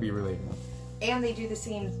think- gotta be related. and they do the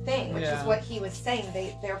same thing, which Yeah. is what he was saying.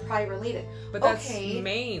 They're probably related. But that's Okay.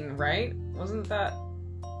 Maine, right? Wasn't that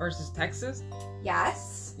versus Texas?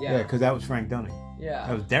 Yes. Yeah, because that was Frank Dunning. Yeah.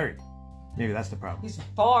 That was Derry. Maybe that's the problem. He's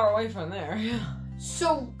far away from there. Yeah.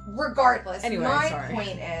 So regardless, Anyway, my sorry.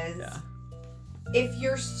 point is, Yeah. if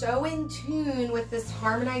you're so in tune with this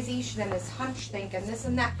harmonization and this hunch think and this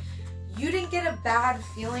and that, you didn't get a bad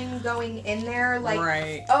feeling going in there, like,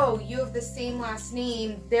 right. oh, you have the same last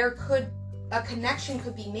name, a connection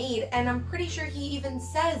could be made. And I'm pretty sure he even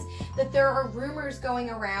says that there are rumors going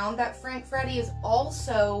around that Frank Freddy is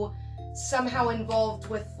also somehow involved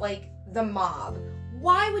with like the mob.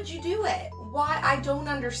 Why would you do it? Why? I don't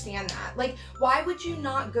understand that. Like, why would you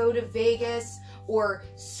not go to Vegas or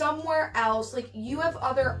somewhere else? Like, you have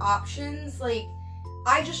other options. Like,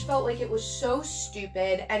 I just felt like it was so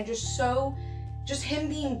stupid and just him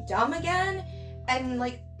being dumb again. And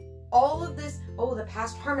like, all of this, oh, the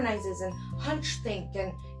past harmonizes and hunch think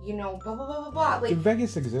and, you know, blah, blah, blah, blah, blah. Like, Did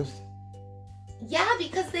Vegas exist? yeah,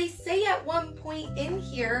 because they say at one point in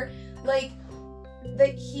here, like,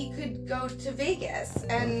 that he could go to Vegas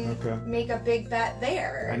and Okay. make a big bet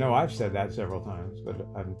there. I know I've said that several times, but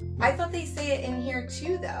I thought they say it in here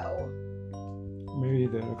too, though. maybe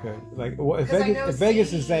then okay. Like, well, if 'Cause I know Vegas, if Vegas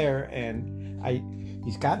Sadie- is there and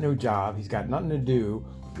he's got no job, he's got nothing to do.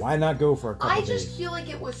 Why not go for a couple I days? just feel like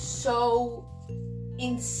it was so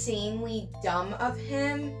insanely dumb of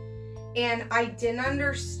him, and I didn't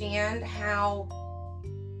understand how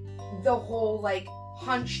the whole like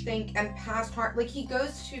hunch think and past heart, like he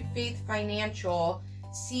goes to Faith Financial,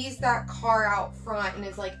 sees that car out front and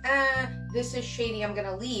is like, this is shady, I'm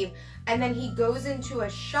gonna leave. And then he goes into a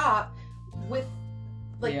shop with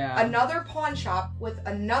like Yeah. another pawn shop with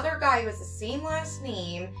another guy who has the same last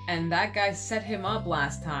name, And that guy set him up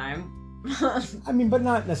last time. I mean, but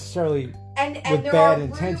not necessarily. and With there bad are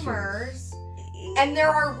intentions. rumors, and there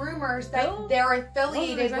are rumors that Bill they're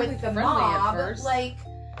affiliated wasn't with the exactly friendly at mob. first. Like,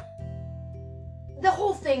 the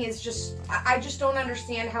whole thing is just, I just don't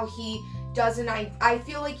understand how he doesn't. I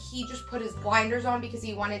feel like he just put his blinders on because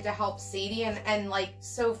he wanted to help Sadie, and like,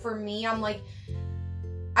 so for me, I'm like,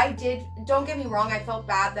 don't get me wrong, I felt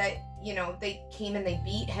bad that, you know, they came and they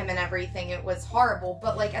beat him and everything. It was horrible,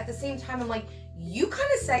 but like at the same time, I'm like, you kind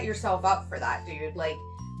of set yourself up for that, dude. Like,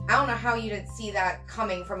 I don't know how you didn't see that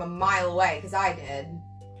coming from a mile away, because I did.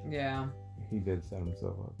 Yeah. He did set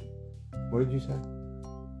himself up. What did you say?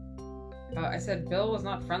 I said Bill was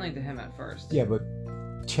not friendly to him at first. Yeah, but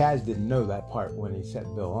Chaz didn't know that part when he set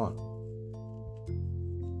Bill on.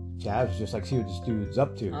 Chaz was just like, see what this dude's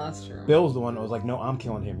up to. Oh, that's true. Bill's the one that was like, no, I'm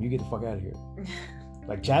killing him. You get the fuck out of here.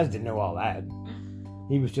 Like, Chaz didn't know all that.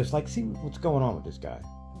 He was just like, see what's going on with this guy.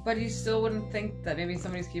 But you still wouldn't think that maybe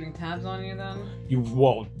somebody's keeping tabs on you then?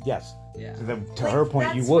 Well, yes. Yeah. To Like, her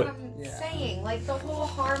point, you that's would. what I'm Yeah. saying. Like, the whole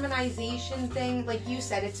harmonization thing, like you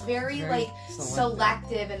said, it's very Very like selective.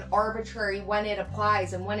 selective and arbitrary when it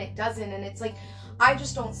applies and when it doesn't. And it's like, I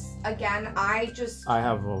just don't, again, I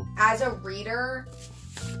have a as a reader,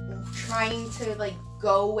 trying to like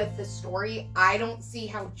go with the story, I don't see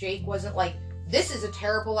how Jake wasn't like, this is a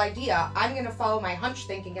terrible idea, I'm gonna follow my hunch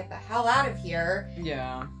think and get the hell out of here.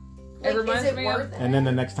 Yeah. Like, It reminds is it me worth of- it? And then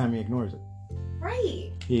the next time he ignores it.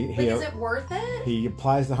 Right. He Like, is it worth it? he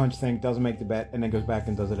applies the hunch thing, doesn't make the bet, and then goes back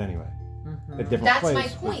and does it anyway. Mhm. A different That's place. my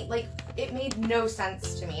point. Like, it made no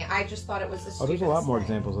sense to me. I just thought it was the Oh, there's a lot more stupidest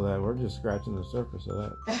thing. examples of that. We're just scratching the surface of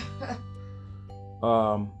that.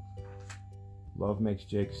 Love makes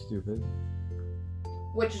Jake stupid.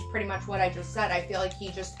 Which is pretty much what I just said. I feel like he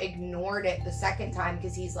just ignored it the second time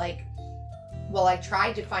because he's like, well, I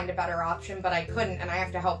tried to find a better option, but I couldn't, and I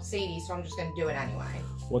have to help Sadie, so I'm just going to do it anyway.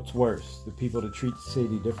 What's worse, the people that treat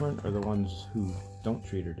Sadie different or the ones who don't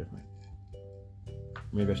treat her different?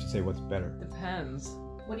 Maybe I should say what's better. Depends.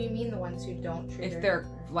 What do you mean the ones who don't treat her If they're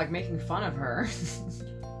different? like making fun of her.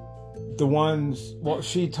 the ones, well,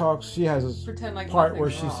 she has a Pretend like part where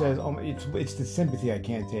nothing's she wrong. says, "Oh, it's the sympathy I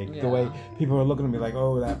can't take." Yeah. The way people are looking at me like,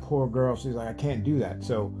 "Oh, that poor girl." She's like, "I can't do that."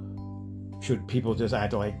 So, should people just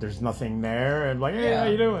act like there's nothing there and like, "Hey, Yeah. how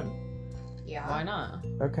you doing?" Yeah. Why not?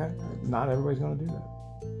 Okay, not everybody's gonna do that.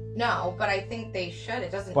 No, but I think they should.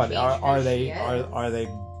 It doesn't But change are who they she is. are they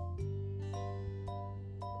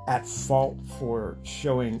at fault for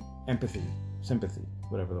showing empathy, sympathy,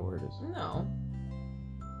 whatever the word is? No.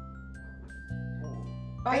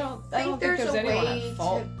 I don't think think there's a anyone way at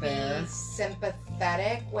fault to there. be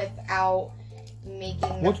sympathetic without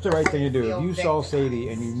making. What's the right thing to do? feel If you saw victimized. Sadie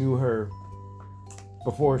and you knew her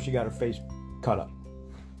before she got her face cut up,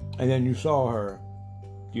 and then you saw her,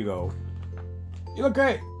 you go, "You look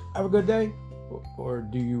great. Have a good day," or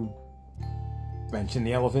do you mention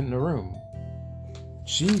the elephant in the room?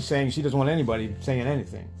 She's saying she doesn't want anybody saying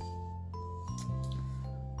anything,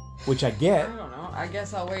 which I I get, don't know. I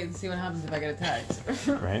guess I'll wait and see what happens if I get a text.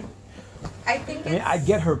 right? I think I mean, I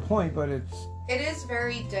get her point, but it is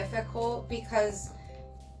very difficult because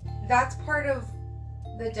that's part of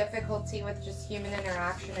the difficulty with just human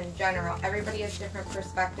interaction in general. Everybody has different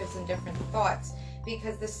perspectives and different thoughts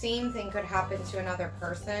because the same thing could happen to another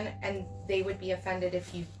person and they would be offended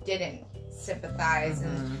if you didn't sympathize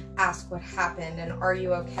and ask what happened and are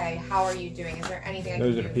you okay? How are you doing? Is there anything I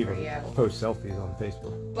those are can the do people for you? that post selfies on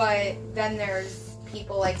Facebook. But then there's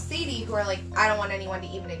people like Sadie who are like, I don't want anyone to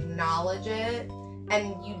even acknowledge it.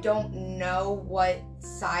 And you don't know what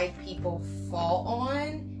side people fall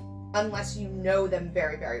on unless you know them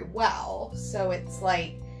very, very well. So it's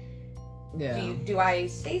like, Yeah. do I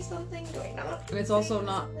say something? Do I not? And it's also say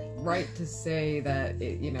not something? right to say that,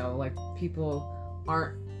 like people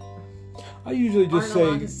aren't I usually just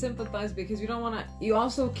allowed to say, sympathize because you don't want to. You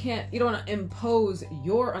also can't. You don't want to impose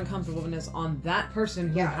your uncomfortableness on that person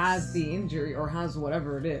who Yes. has the injury or has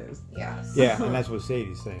whatever it is. Yes. yeah, and that's what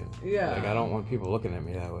Sadie's saying. Yeah. Like, I don't want people looking at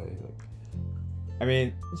me that way. Like, I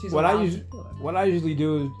mean, She's what I allowed to usually feel it. what I usually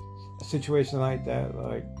do is a situation like that,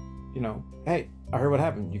 like, hey, I heard what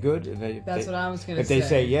happened. You good? And That's what I was gonna if say. they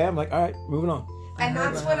say yeah, I'm like, all right, moving on. I And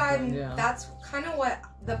heard that's what happened, yeah. that's kind of what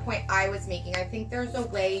the point I was making. I think there's a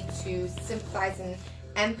way to sympathize and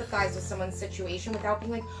empathize with someone's situation without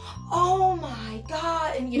being like, oh my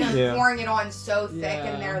god, and Yeah. pouring it on so thick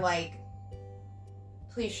Yeah. and they're like,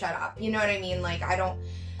 please shut up. You know what I mean? Like, I don't,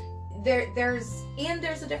 there's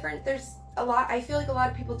a lot, I feel like a lot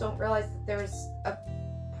of people don't realize that there's a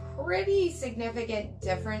pretty significant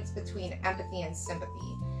difference between empathy and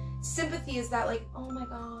sympathy. Sympathy is that like, oh my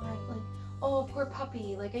god, like, oh poor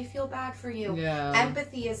puppy, like I feel bad for you. Yeah.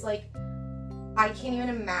 Empathy is like, I can't even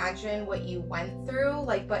imagine what you went through,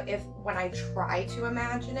 like, but when I try to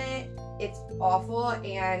imagine it, it's awful.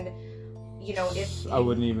 And if I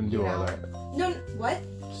wouldn't even do you all know- that. no, what?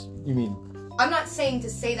 You mean? I'm not saying to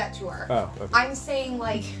say that to her. Oh, okay. I'm saying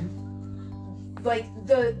like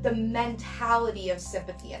the mentality of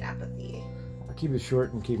sympathy and empathy. I'll keep it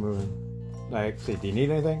short and keep moving. Like, say, do you need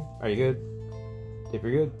anything? Are you good? If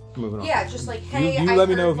you're good, moving on. Yeah, just like, hey, you I let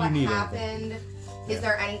me heard know if you what need happened. Is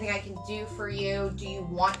there anything I can do for you? Do you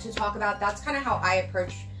want to talk about? That's kind of how I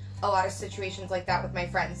approach a lot of situations like that with my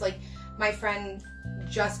friends. Like, my friend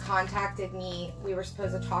just contacted me. We were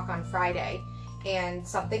supposed to talk on Friday, and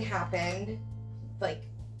something happened, like,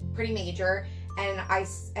 pretty major.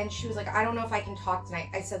 And she was like, I don't know if I can talk tonight.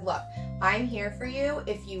 I said, look, I'm here for you.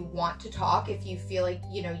 If you want to talk, if you feel like,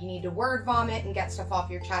 you need to word vomit and get stuff off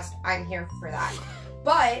your chest, I'm here for that.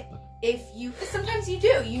 But sometimes you do.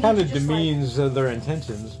 You Kind need of to just, demeans their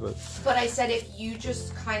intentions, but but I said, if you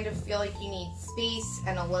just kind of feel like you need space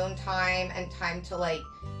and alone time and time to like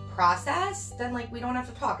process, then like we don't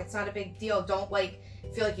have to talk. It's not a big deal. Don't like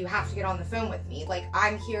feel like you have to get on the phone with me. Like,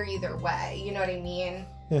 I'm here either way. You know what I mean?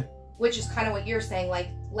 Yeah. Which is kind of what you're saying. Like,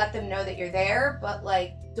 let them know that you're there, but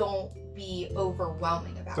like don't be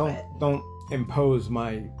overwhelming about it. don't impose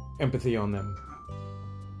my empathy on them.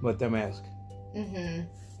 Let them ask Mm-hmm.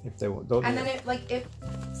 if they want. Don't. And then if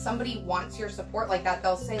somebody wants your support like that,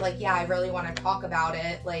 they'll say like, yeah, I really want to talk about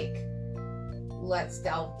it. Like, let's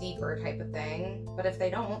delve deeper type of thing. But if they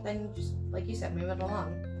don't, then you just, like you said, move it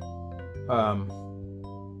along.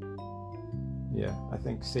 Yeah, I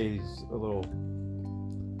think Sadie's a little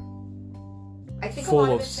I think a full lot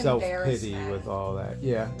of of it's self-pity embarrassment. with all that.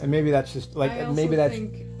 Yeah, and maybe that's just like I also maybe that's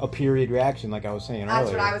think- a period reaction, like I was saying That's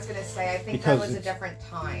earlier. what I was gonna say. I think Because that was a it's- different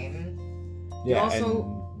time. Yeah,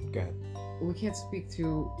 Also- and go ahead. we can't speak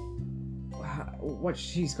to what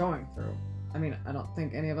she's going through. I mean, I don't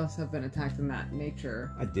think any of us have been attacked in that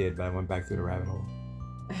nature. I did, but I went back through the rabbit hole.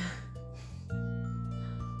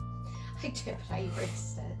 I did, but I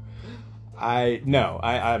erased it. I'm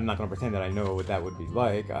not going to pretend that I know what that would be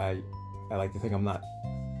like. I like to think I'm not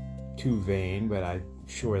too vain, but I'm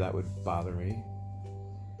sure that would bother me.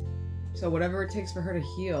 So whatever it takes for her to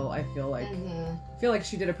heal, I feel like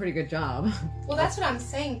she did a pretty good job. Well, that's what I'm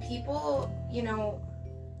saying. People,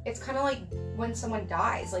 it's kind of like when someone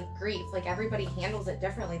dies, like grief. Like everybody handles it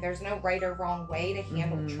differently. There's no right or wrong way to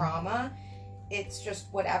handle trauma. It's just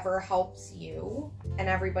whatever helps you, and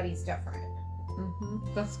everybody's different.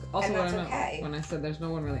 That's also And that's what I meant okay. when I said there's no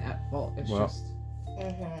one really at fault. It's Well, just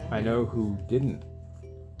I know who didn't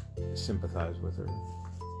sympathize with her.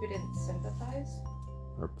 Who didn't sympathize?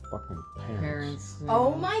 Her fucking parents. parents.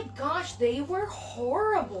 Oh my gosh, they were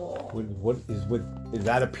horrible. Is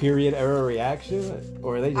that a period era reaction,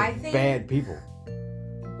 or are they I just think- bad people?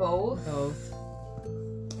 Both. Both.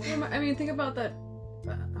 I mean, think about that.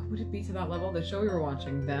 Would it be to that level? The show we were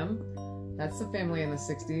watching, Them. That's the family in the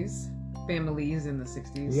 60s. Families in the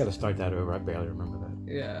 60s. You got to start that over. I barely remember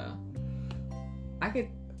that. Yeah.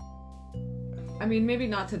 I mean, maybe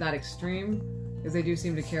not to that extreme, because they do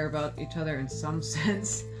seem to care about each other in some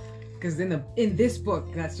sense. Because in this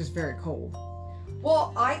book, that's just very cold.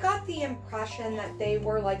 Well, I got the impression that they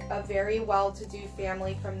were like a very well-to-do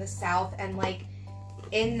family from the South, and like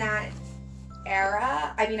in that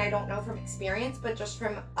era, I mean, I don't know from experience, but just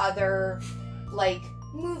from other like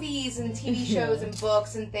movies and TV shows and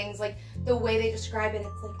books and things, like the way they describe it,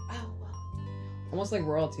 it's like, oh well, Almost like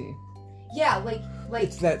royalty. yeah, like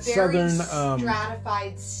It's that very southern,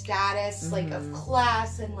 stratified status, like of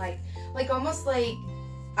class, and like almost like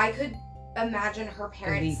I could imagine her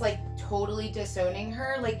parents Elite. like totally disowning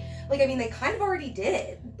her, like I mean they kind of already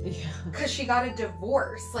did. Yeah. Because she got a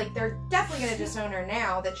divorce. Like, they're definitely going to disown her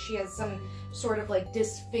now that she has some sort of, like,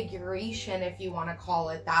 disfiguration, if you want to call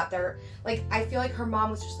it that. They're, like, I feel like her mom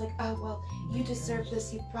was just like, oh, well, you deserve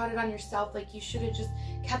this. You brought it on yourself. Like, you should have just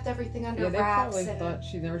kept everything under Yeah, they wraps. probably And thought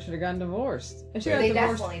she never should have gotten divorced. And she Yeah. got They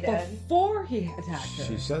divorced definitely did. before he attacked her.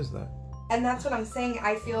 She says that. and that's what I'm saying.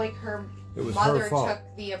 I feel like her It was mother her fault. took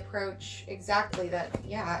the approach exactly that,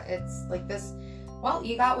 yeah, it's like this, well,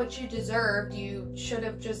 you got what you deserved. You should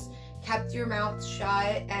have just kept your mouth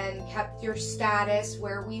shut and kept your status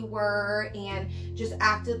where we were and just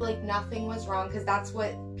acted like nothing was wrong, because that's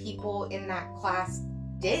what people in that class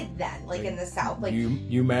did then, like in the South. Like,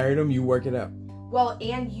 you married him, you work it out. well,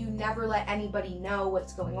 and you never let anybody know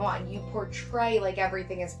what's going on. You portray like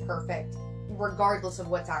everything is perfect regardless of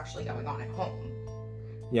what's actually going on at home.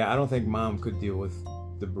 Yeah, I don't think mom could deal with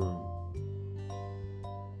the broom.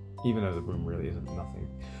 Even though the broom really isn't nothing.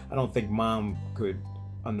 I don't think mom could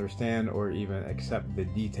understand or even accept the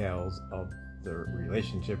details of their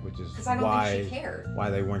relationship, which is Because I don't think she cared.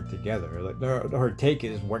 why they weren't together. Like her take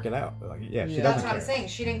is work it out. Like, yeah, she Yeah. That's doesn't what care. I'm saying.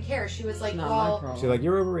 She didn't care. She was like, Not my well, problem. She's like,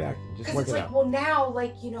 you're overreacting. Just because work it's it like, out. well, now,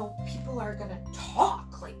 like, people are gonna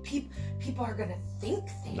talk. Like, people are gonna think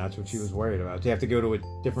things. And that's what she was worried about. Do you have to go to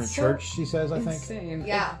a different So church? She says, I think. Insane.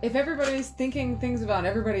 Yeah. If everybody's thinking things about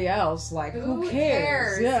everybody else, like, who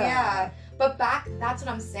cares? Yeah. But that's what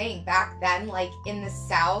I'm saying. Back then, like in the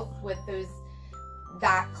South, with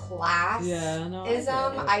that class Yeah, no. ism,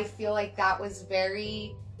 I I feel like that was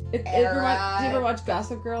very do you ever watch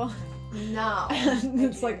Gossip Girl? no.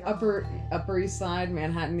 It's I like do Upper East Side,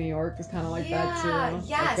 Manhattan, New York is kind of like that too. Like,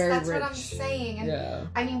 Yes, very that's rich. what I'm saying. And Yeah.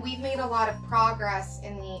 I mean, we've made a lot of progress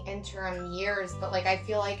in the interim years, but like I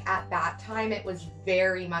feel like at that time it was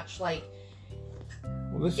very much like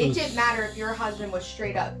Well, this it was, didn't matter if your husband was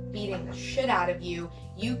straight up beating the shit out of you.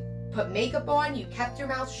 You put makeup on, you kept your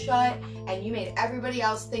mouth shut, and you made everybody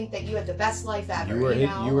else think that you had the best life ever. You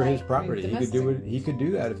were like, his property. I mean, He could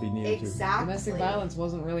do that if he needed Exactly. Domestic violence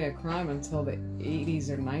wasn't really a crime until the 80s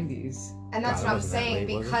or 90s. And that's God, what I'm it wasn't that saying,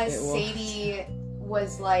 late, was it? because It was. Sadie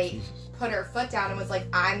was to. like, Jesus. put her foot down and was like,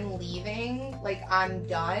 I'm leaving, like, I'm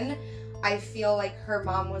done. I feel like her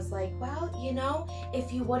mom was like, well,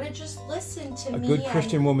 if you would have just listened to A me. good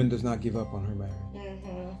Christian woman does not give up on her marriage.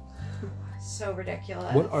 Mm-hmm. So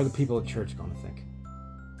ridiculous. What are the people at church going to think?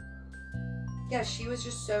 Yeah, she was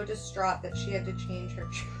just so distraught that she had to change her.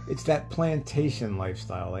 It's that plantation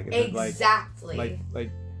lifestyle, Exactly. like.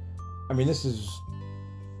 I mean, this is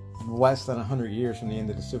less than 100 years from the end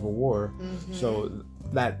of the Civil War, Mhm. so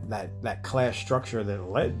that class structure that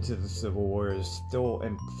led to the Civil War is still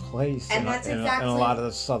in place And in, that's in exactly- a lot of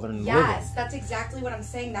the Southern Yes, that's exactly what I'm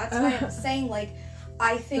saying. That's why I'm saying, like,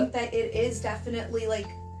 I think that it is definitely, like,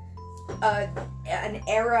 an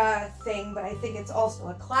era thing, but I think it's also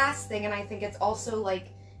a class thing, and I think it's also, like,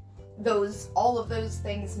 all of those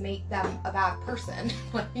things make them a bad person.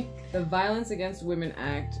 Like, The Violence Against Women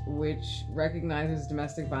Act, which recognizes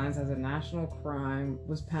domestic violence as a national crime,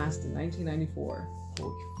 was passed in 1994.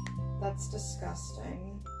 Holy that's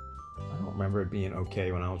disgusting. I don't remember it being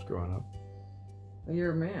okay when I was growing up.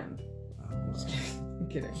 You're a man. Just I'm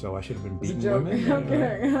kidding. So I should have been It's a beating joke. women. I'm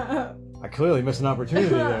kidding. I clearly missed an opportunity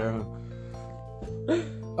there.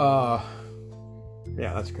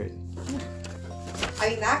 Yeah, that's crazy. I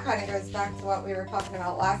mean, that kind of goes back to what we were talking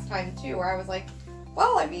about last time too, where I was like,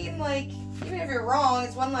 well, I mean, like, even if you're wrong,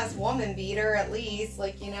 it's one less woman beater at least,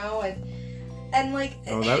 like, you know, and like.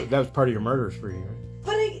 Oh, that was part of your murder spree, right?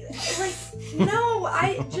 But no,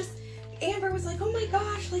 I just. Amber was like, oh my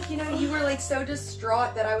gosh, like, you know, you were like so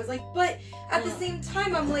distraught that I was like, but at the same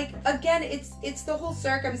time, I'm like, again, it's the whole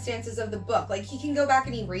circumstances of the book. Like, he can go back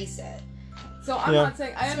and erase it. So I'm Yeah. not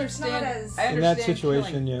saying I So it's not understand. as- I In that understand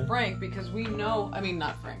situation, killing yeah. Frank, because we know. I mean,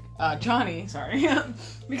 not Frank. Johnny. Sorry,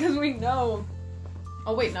 because we know.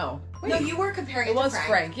 Oh wait, no. Wait. No, you were comparing It it to was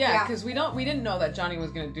Frank. Yeah, Yeah. because we didn't know that Johnny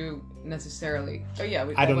was gonna do necessarily. Oh yeah,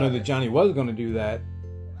 I don't know that Johnny was going to do that.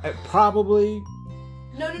 Probably.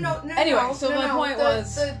 No. Anyway, so my point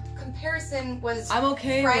was- the comparison was I'm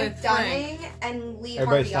okay Frank with Dunning Frank. and Lee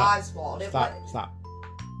Everybody Harvey stop. Oswald. Stop.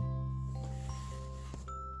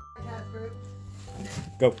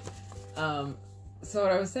 Go. So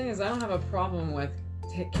what I was saying is I don't have a problem with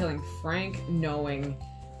killing Frank, knowing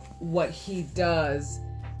what he does.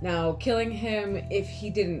 Now, killing him if he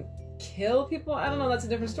didn't kill people, I don't know. That's a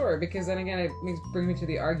different story, because then again, it brings me to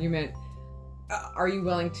the argument: are you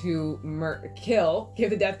willing to give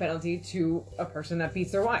the death penalty to a person that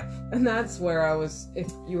beats their wife? And that's where I was.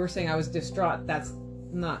 If you were saying I was distraught, that's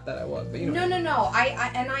not that I was, but you know. No.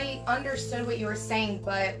 I understood what you were saying,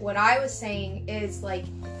 but what I was saying is, like,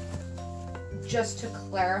 just to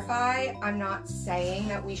clarify, I'm not saying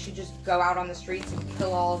that we should just go out on the streets and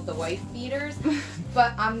kill all of the wife beaters,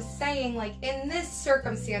 but I'm saying, like, in this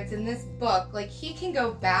circumstance, in this book, like, he can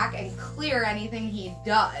go back and clear anything he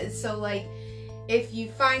does. So, like, if you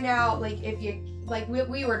find out, like, if you, like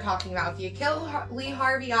we were talking about, if you kill Lee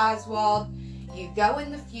Harvey Oswald, you go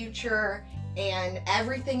in the future and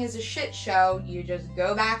everything is a shit show, you just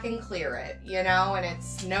go back and clear it, you know, and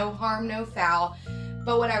it's no harm, no foul.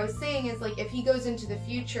 But what I was saying is, like, if he goes into the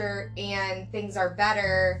future and things are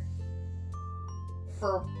better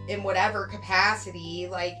in whatever capacity,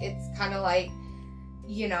 like, it's kind of like,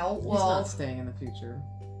 you know, He's well, not staying in the future.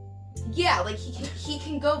 yeah, like, he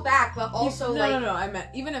can go back, but also, No, I meant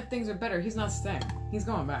even if things are better, he's not staying. He's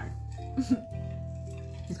going back.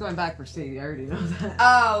 He's going back for Sadie. I already know that.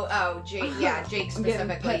 Oh, Jake I'm getting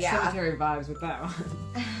specifically, Pet yeah. Cemetery vibes with that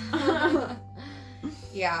one.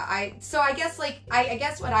 Yeah, I guess, like, I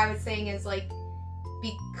guess what I was saying is, like,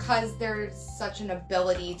 because there's such an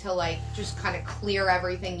ability to, like, just kind of clear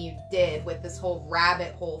everything you did with this whole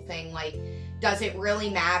rabbit hole thing, like, does it really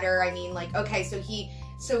matter? I mean, like, okay,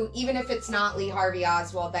 so even if it's not Lee Harvey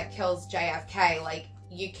Oswald that kills JFK, like,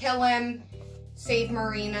 you kill him, save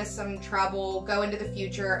Marina some trouble, go into the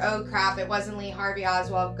future, oh crap, it wasn't Lee Harvey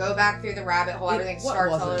Oswald, go back through the rabbit hole, everything What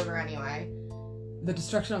starts was all it? over anyway. The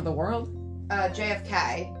destruction of the world?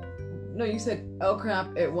 JFK. No, you said, oh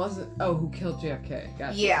crap, it wasn't. Oh, who killed JFK?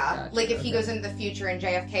 Gotcha. Yeah, gotcha, like, if he okay. goes into the future and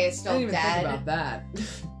JFK is I still didn't even dead. think about that.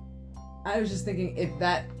 I was just thinking if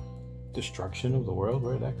that, Destruction of the world?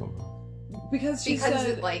 Where did that come from? because she Because,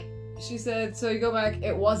 said, like, she said, so you go back,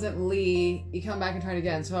 it wasn't Lee, you come back and try it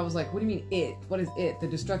again. So I was like, what do you mean it? What is it? The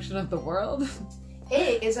destruction of the world?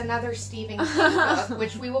 it is another Stephen King book,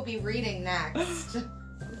 which we will be reading next.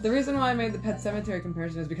 The reason why I made the Pet Cemetery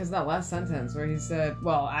comparison is because of that last sentence where he said,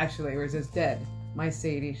 well, actually, where he says, dead. My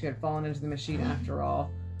Sadie, she had fallen into the machine after all.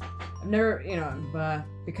 I've never, you know,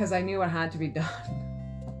 because I knew what had to be done.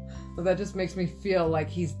 So that just makes me feel like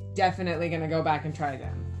he's definitely going to go back and try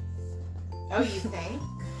again. Oh, you think?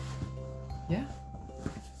 Yeah.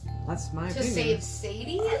 That's my To opinion. save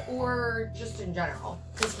Sadie, or just in general?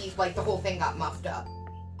 Because he, like, the whole thing got muffed up.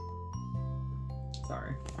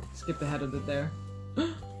 Sorry. Skipped ahead of it there.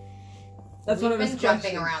 That's We've one of his been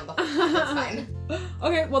jumping questions. around the whole time, that's fine.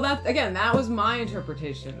 Okay, well, that was my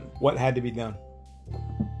interpretation. What had to be done?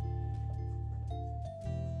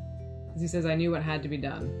 He says, I knew what had to be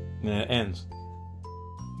done. And then it ends.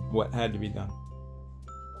 What had to be done?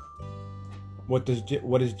 What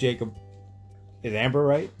is Jacob? Is Amber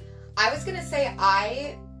right? I was gonna say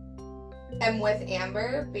I am with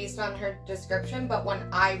Amber based on her description, but when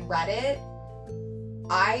I read it,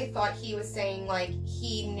 I thought he was saying, like,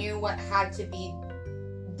 he knew what had to be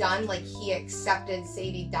done, like, he accepted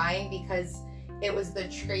Sadie dying because it was the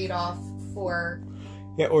trade-off for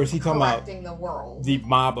Yeah, or is he talking about correcting the world. the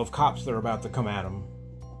mob of cops that are about to come at him?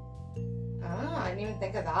 Oh, I didn't even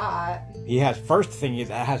think of that. He has first thing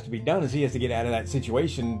that has to be done is he has to get out of that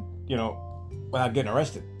situation, without getting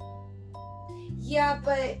arrested. Yeah,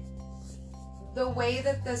 but the way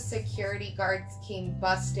that the security guards came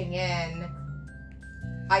busting in,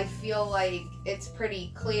 I feel like it's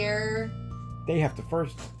pretty clear. They have to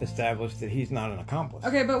first establish that he's not an accomplice.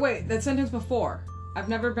 Okay, but wait, that sentence before. I've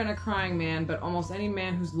never been a crying man, but almost any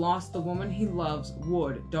man who's lost the woman he loves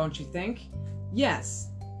would, don't you think? Yes,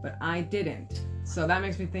 but I didn't. So that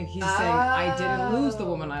makes me think he's saying, I didn't lose the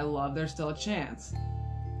woman I love, there's still a chance.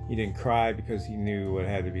 He didn't cry because he knew what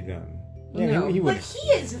had to be done. No. Yeah, he would. But he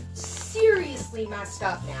is seriously messed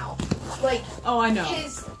up now. Like, Oh, I know.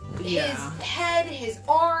 his Yeah. head, his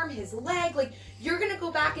arm, his leg. Like, you're gonna go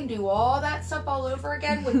back and do all that stuff all over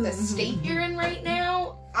again with the state you're in right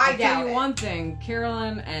now? I I'll doubt tell you it. one thing,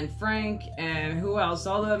 Carolyn and Frank and who else,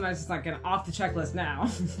 all of them are just like getting off the checklist now.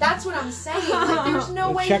 That's what I'm saying. Like, there's no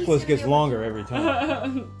The way he's gonna checklist be gets able to longer do it. every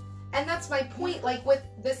time. And that's my point. Like, with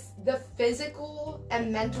the physical and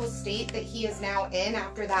mental state that he is now in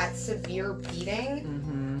after that severe beating,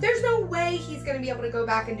 Mm-hmm. there's no way he's gonna be able to go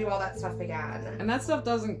back and do all that stuff again. And that stuff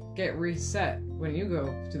doesn't get reset when you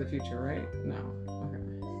go to the future, right? No. Okay.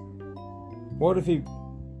 What if he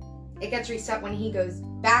It gets reset when he goes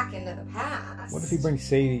back into the past. What if he brings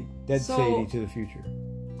Sadie, dead So- Sadie, to the future?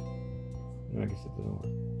 I guess it doesn't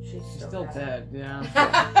work. She's She's still dead,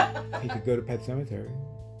 yeah. He could go to Pet Cemetery.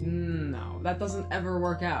 No, that doesn't ever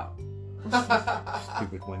work out.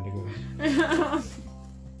 Stupid Wendigo.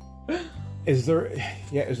 Is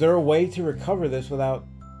there a way to recover this without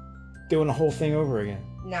doing the whole thing over again?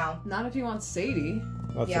 No. Not if you want Sadie.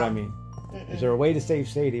 That's Yeah. what I mean. Mm-mm. Is there a way to save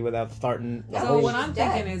Sadie without starting the No, So whole? what she's I'm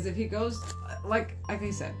dead. thinking is if he goes, like I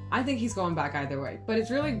said, I think he's going back either way. But it's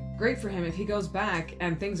really great for him if he goes back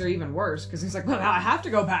and things are even worse because he's like, well, now I have to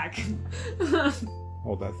go back.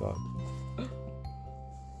 Hold that thought.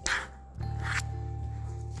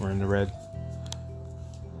 We're in the red.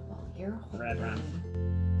 You're Red round.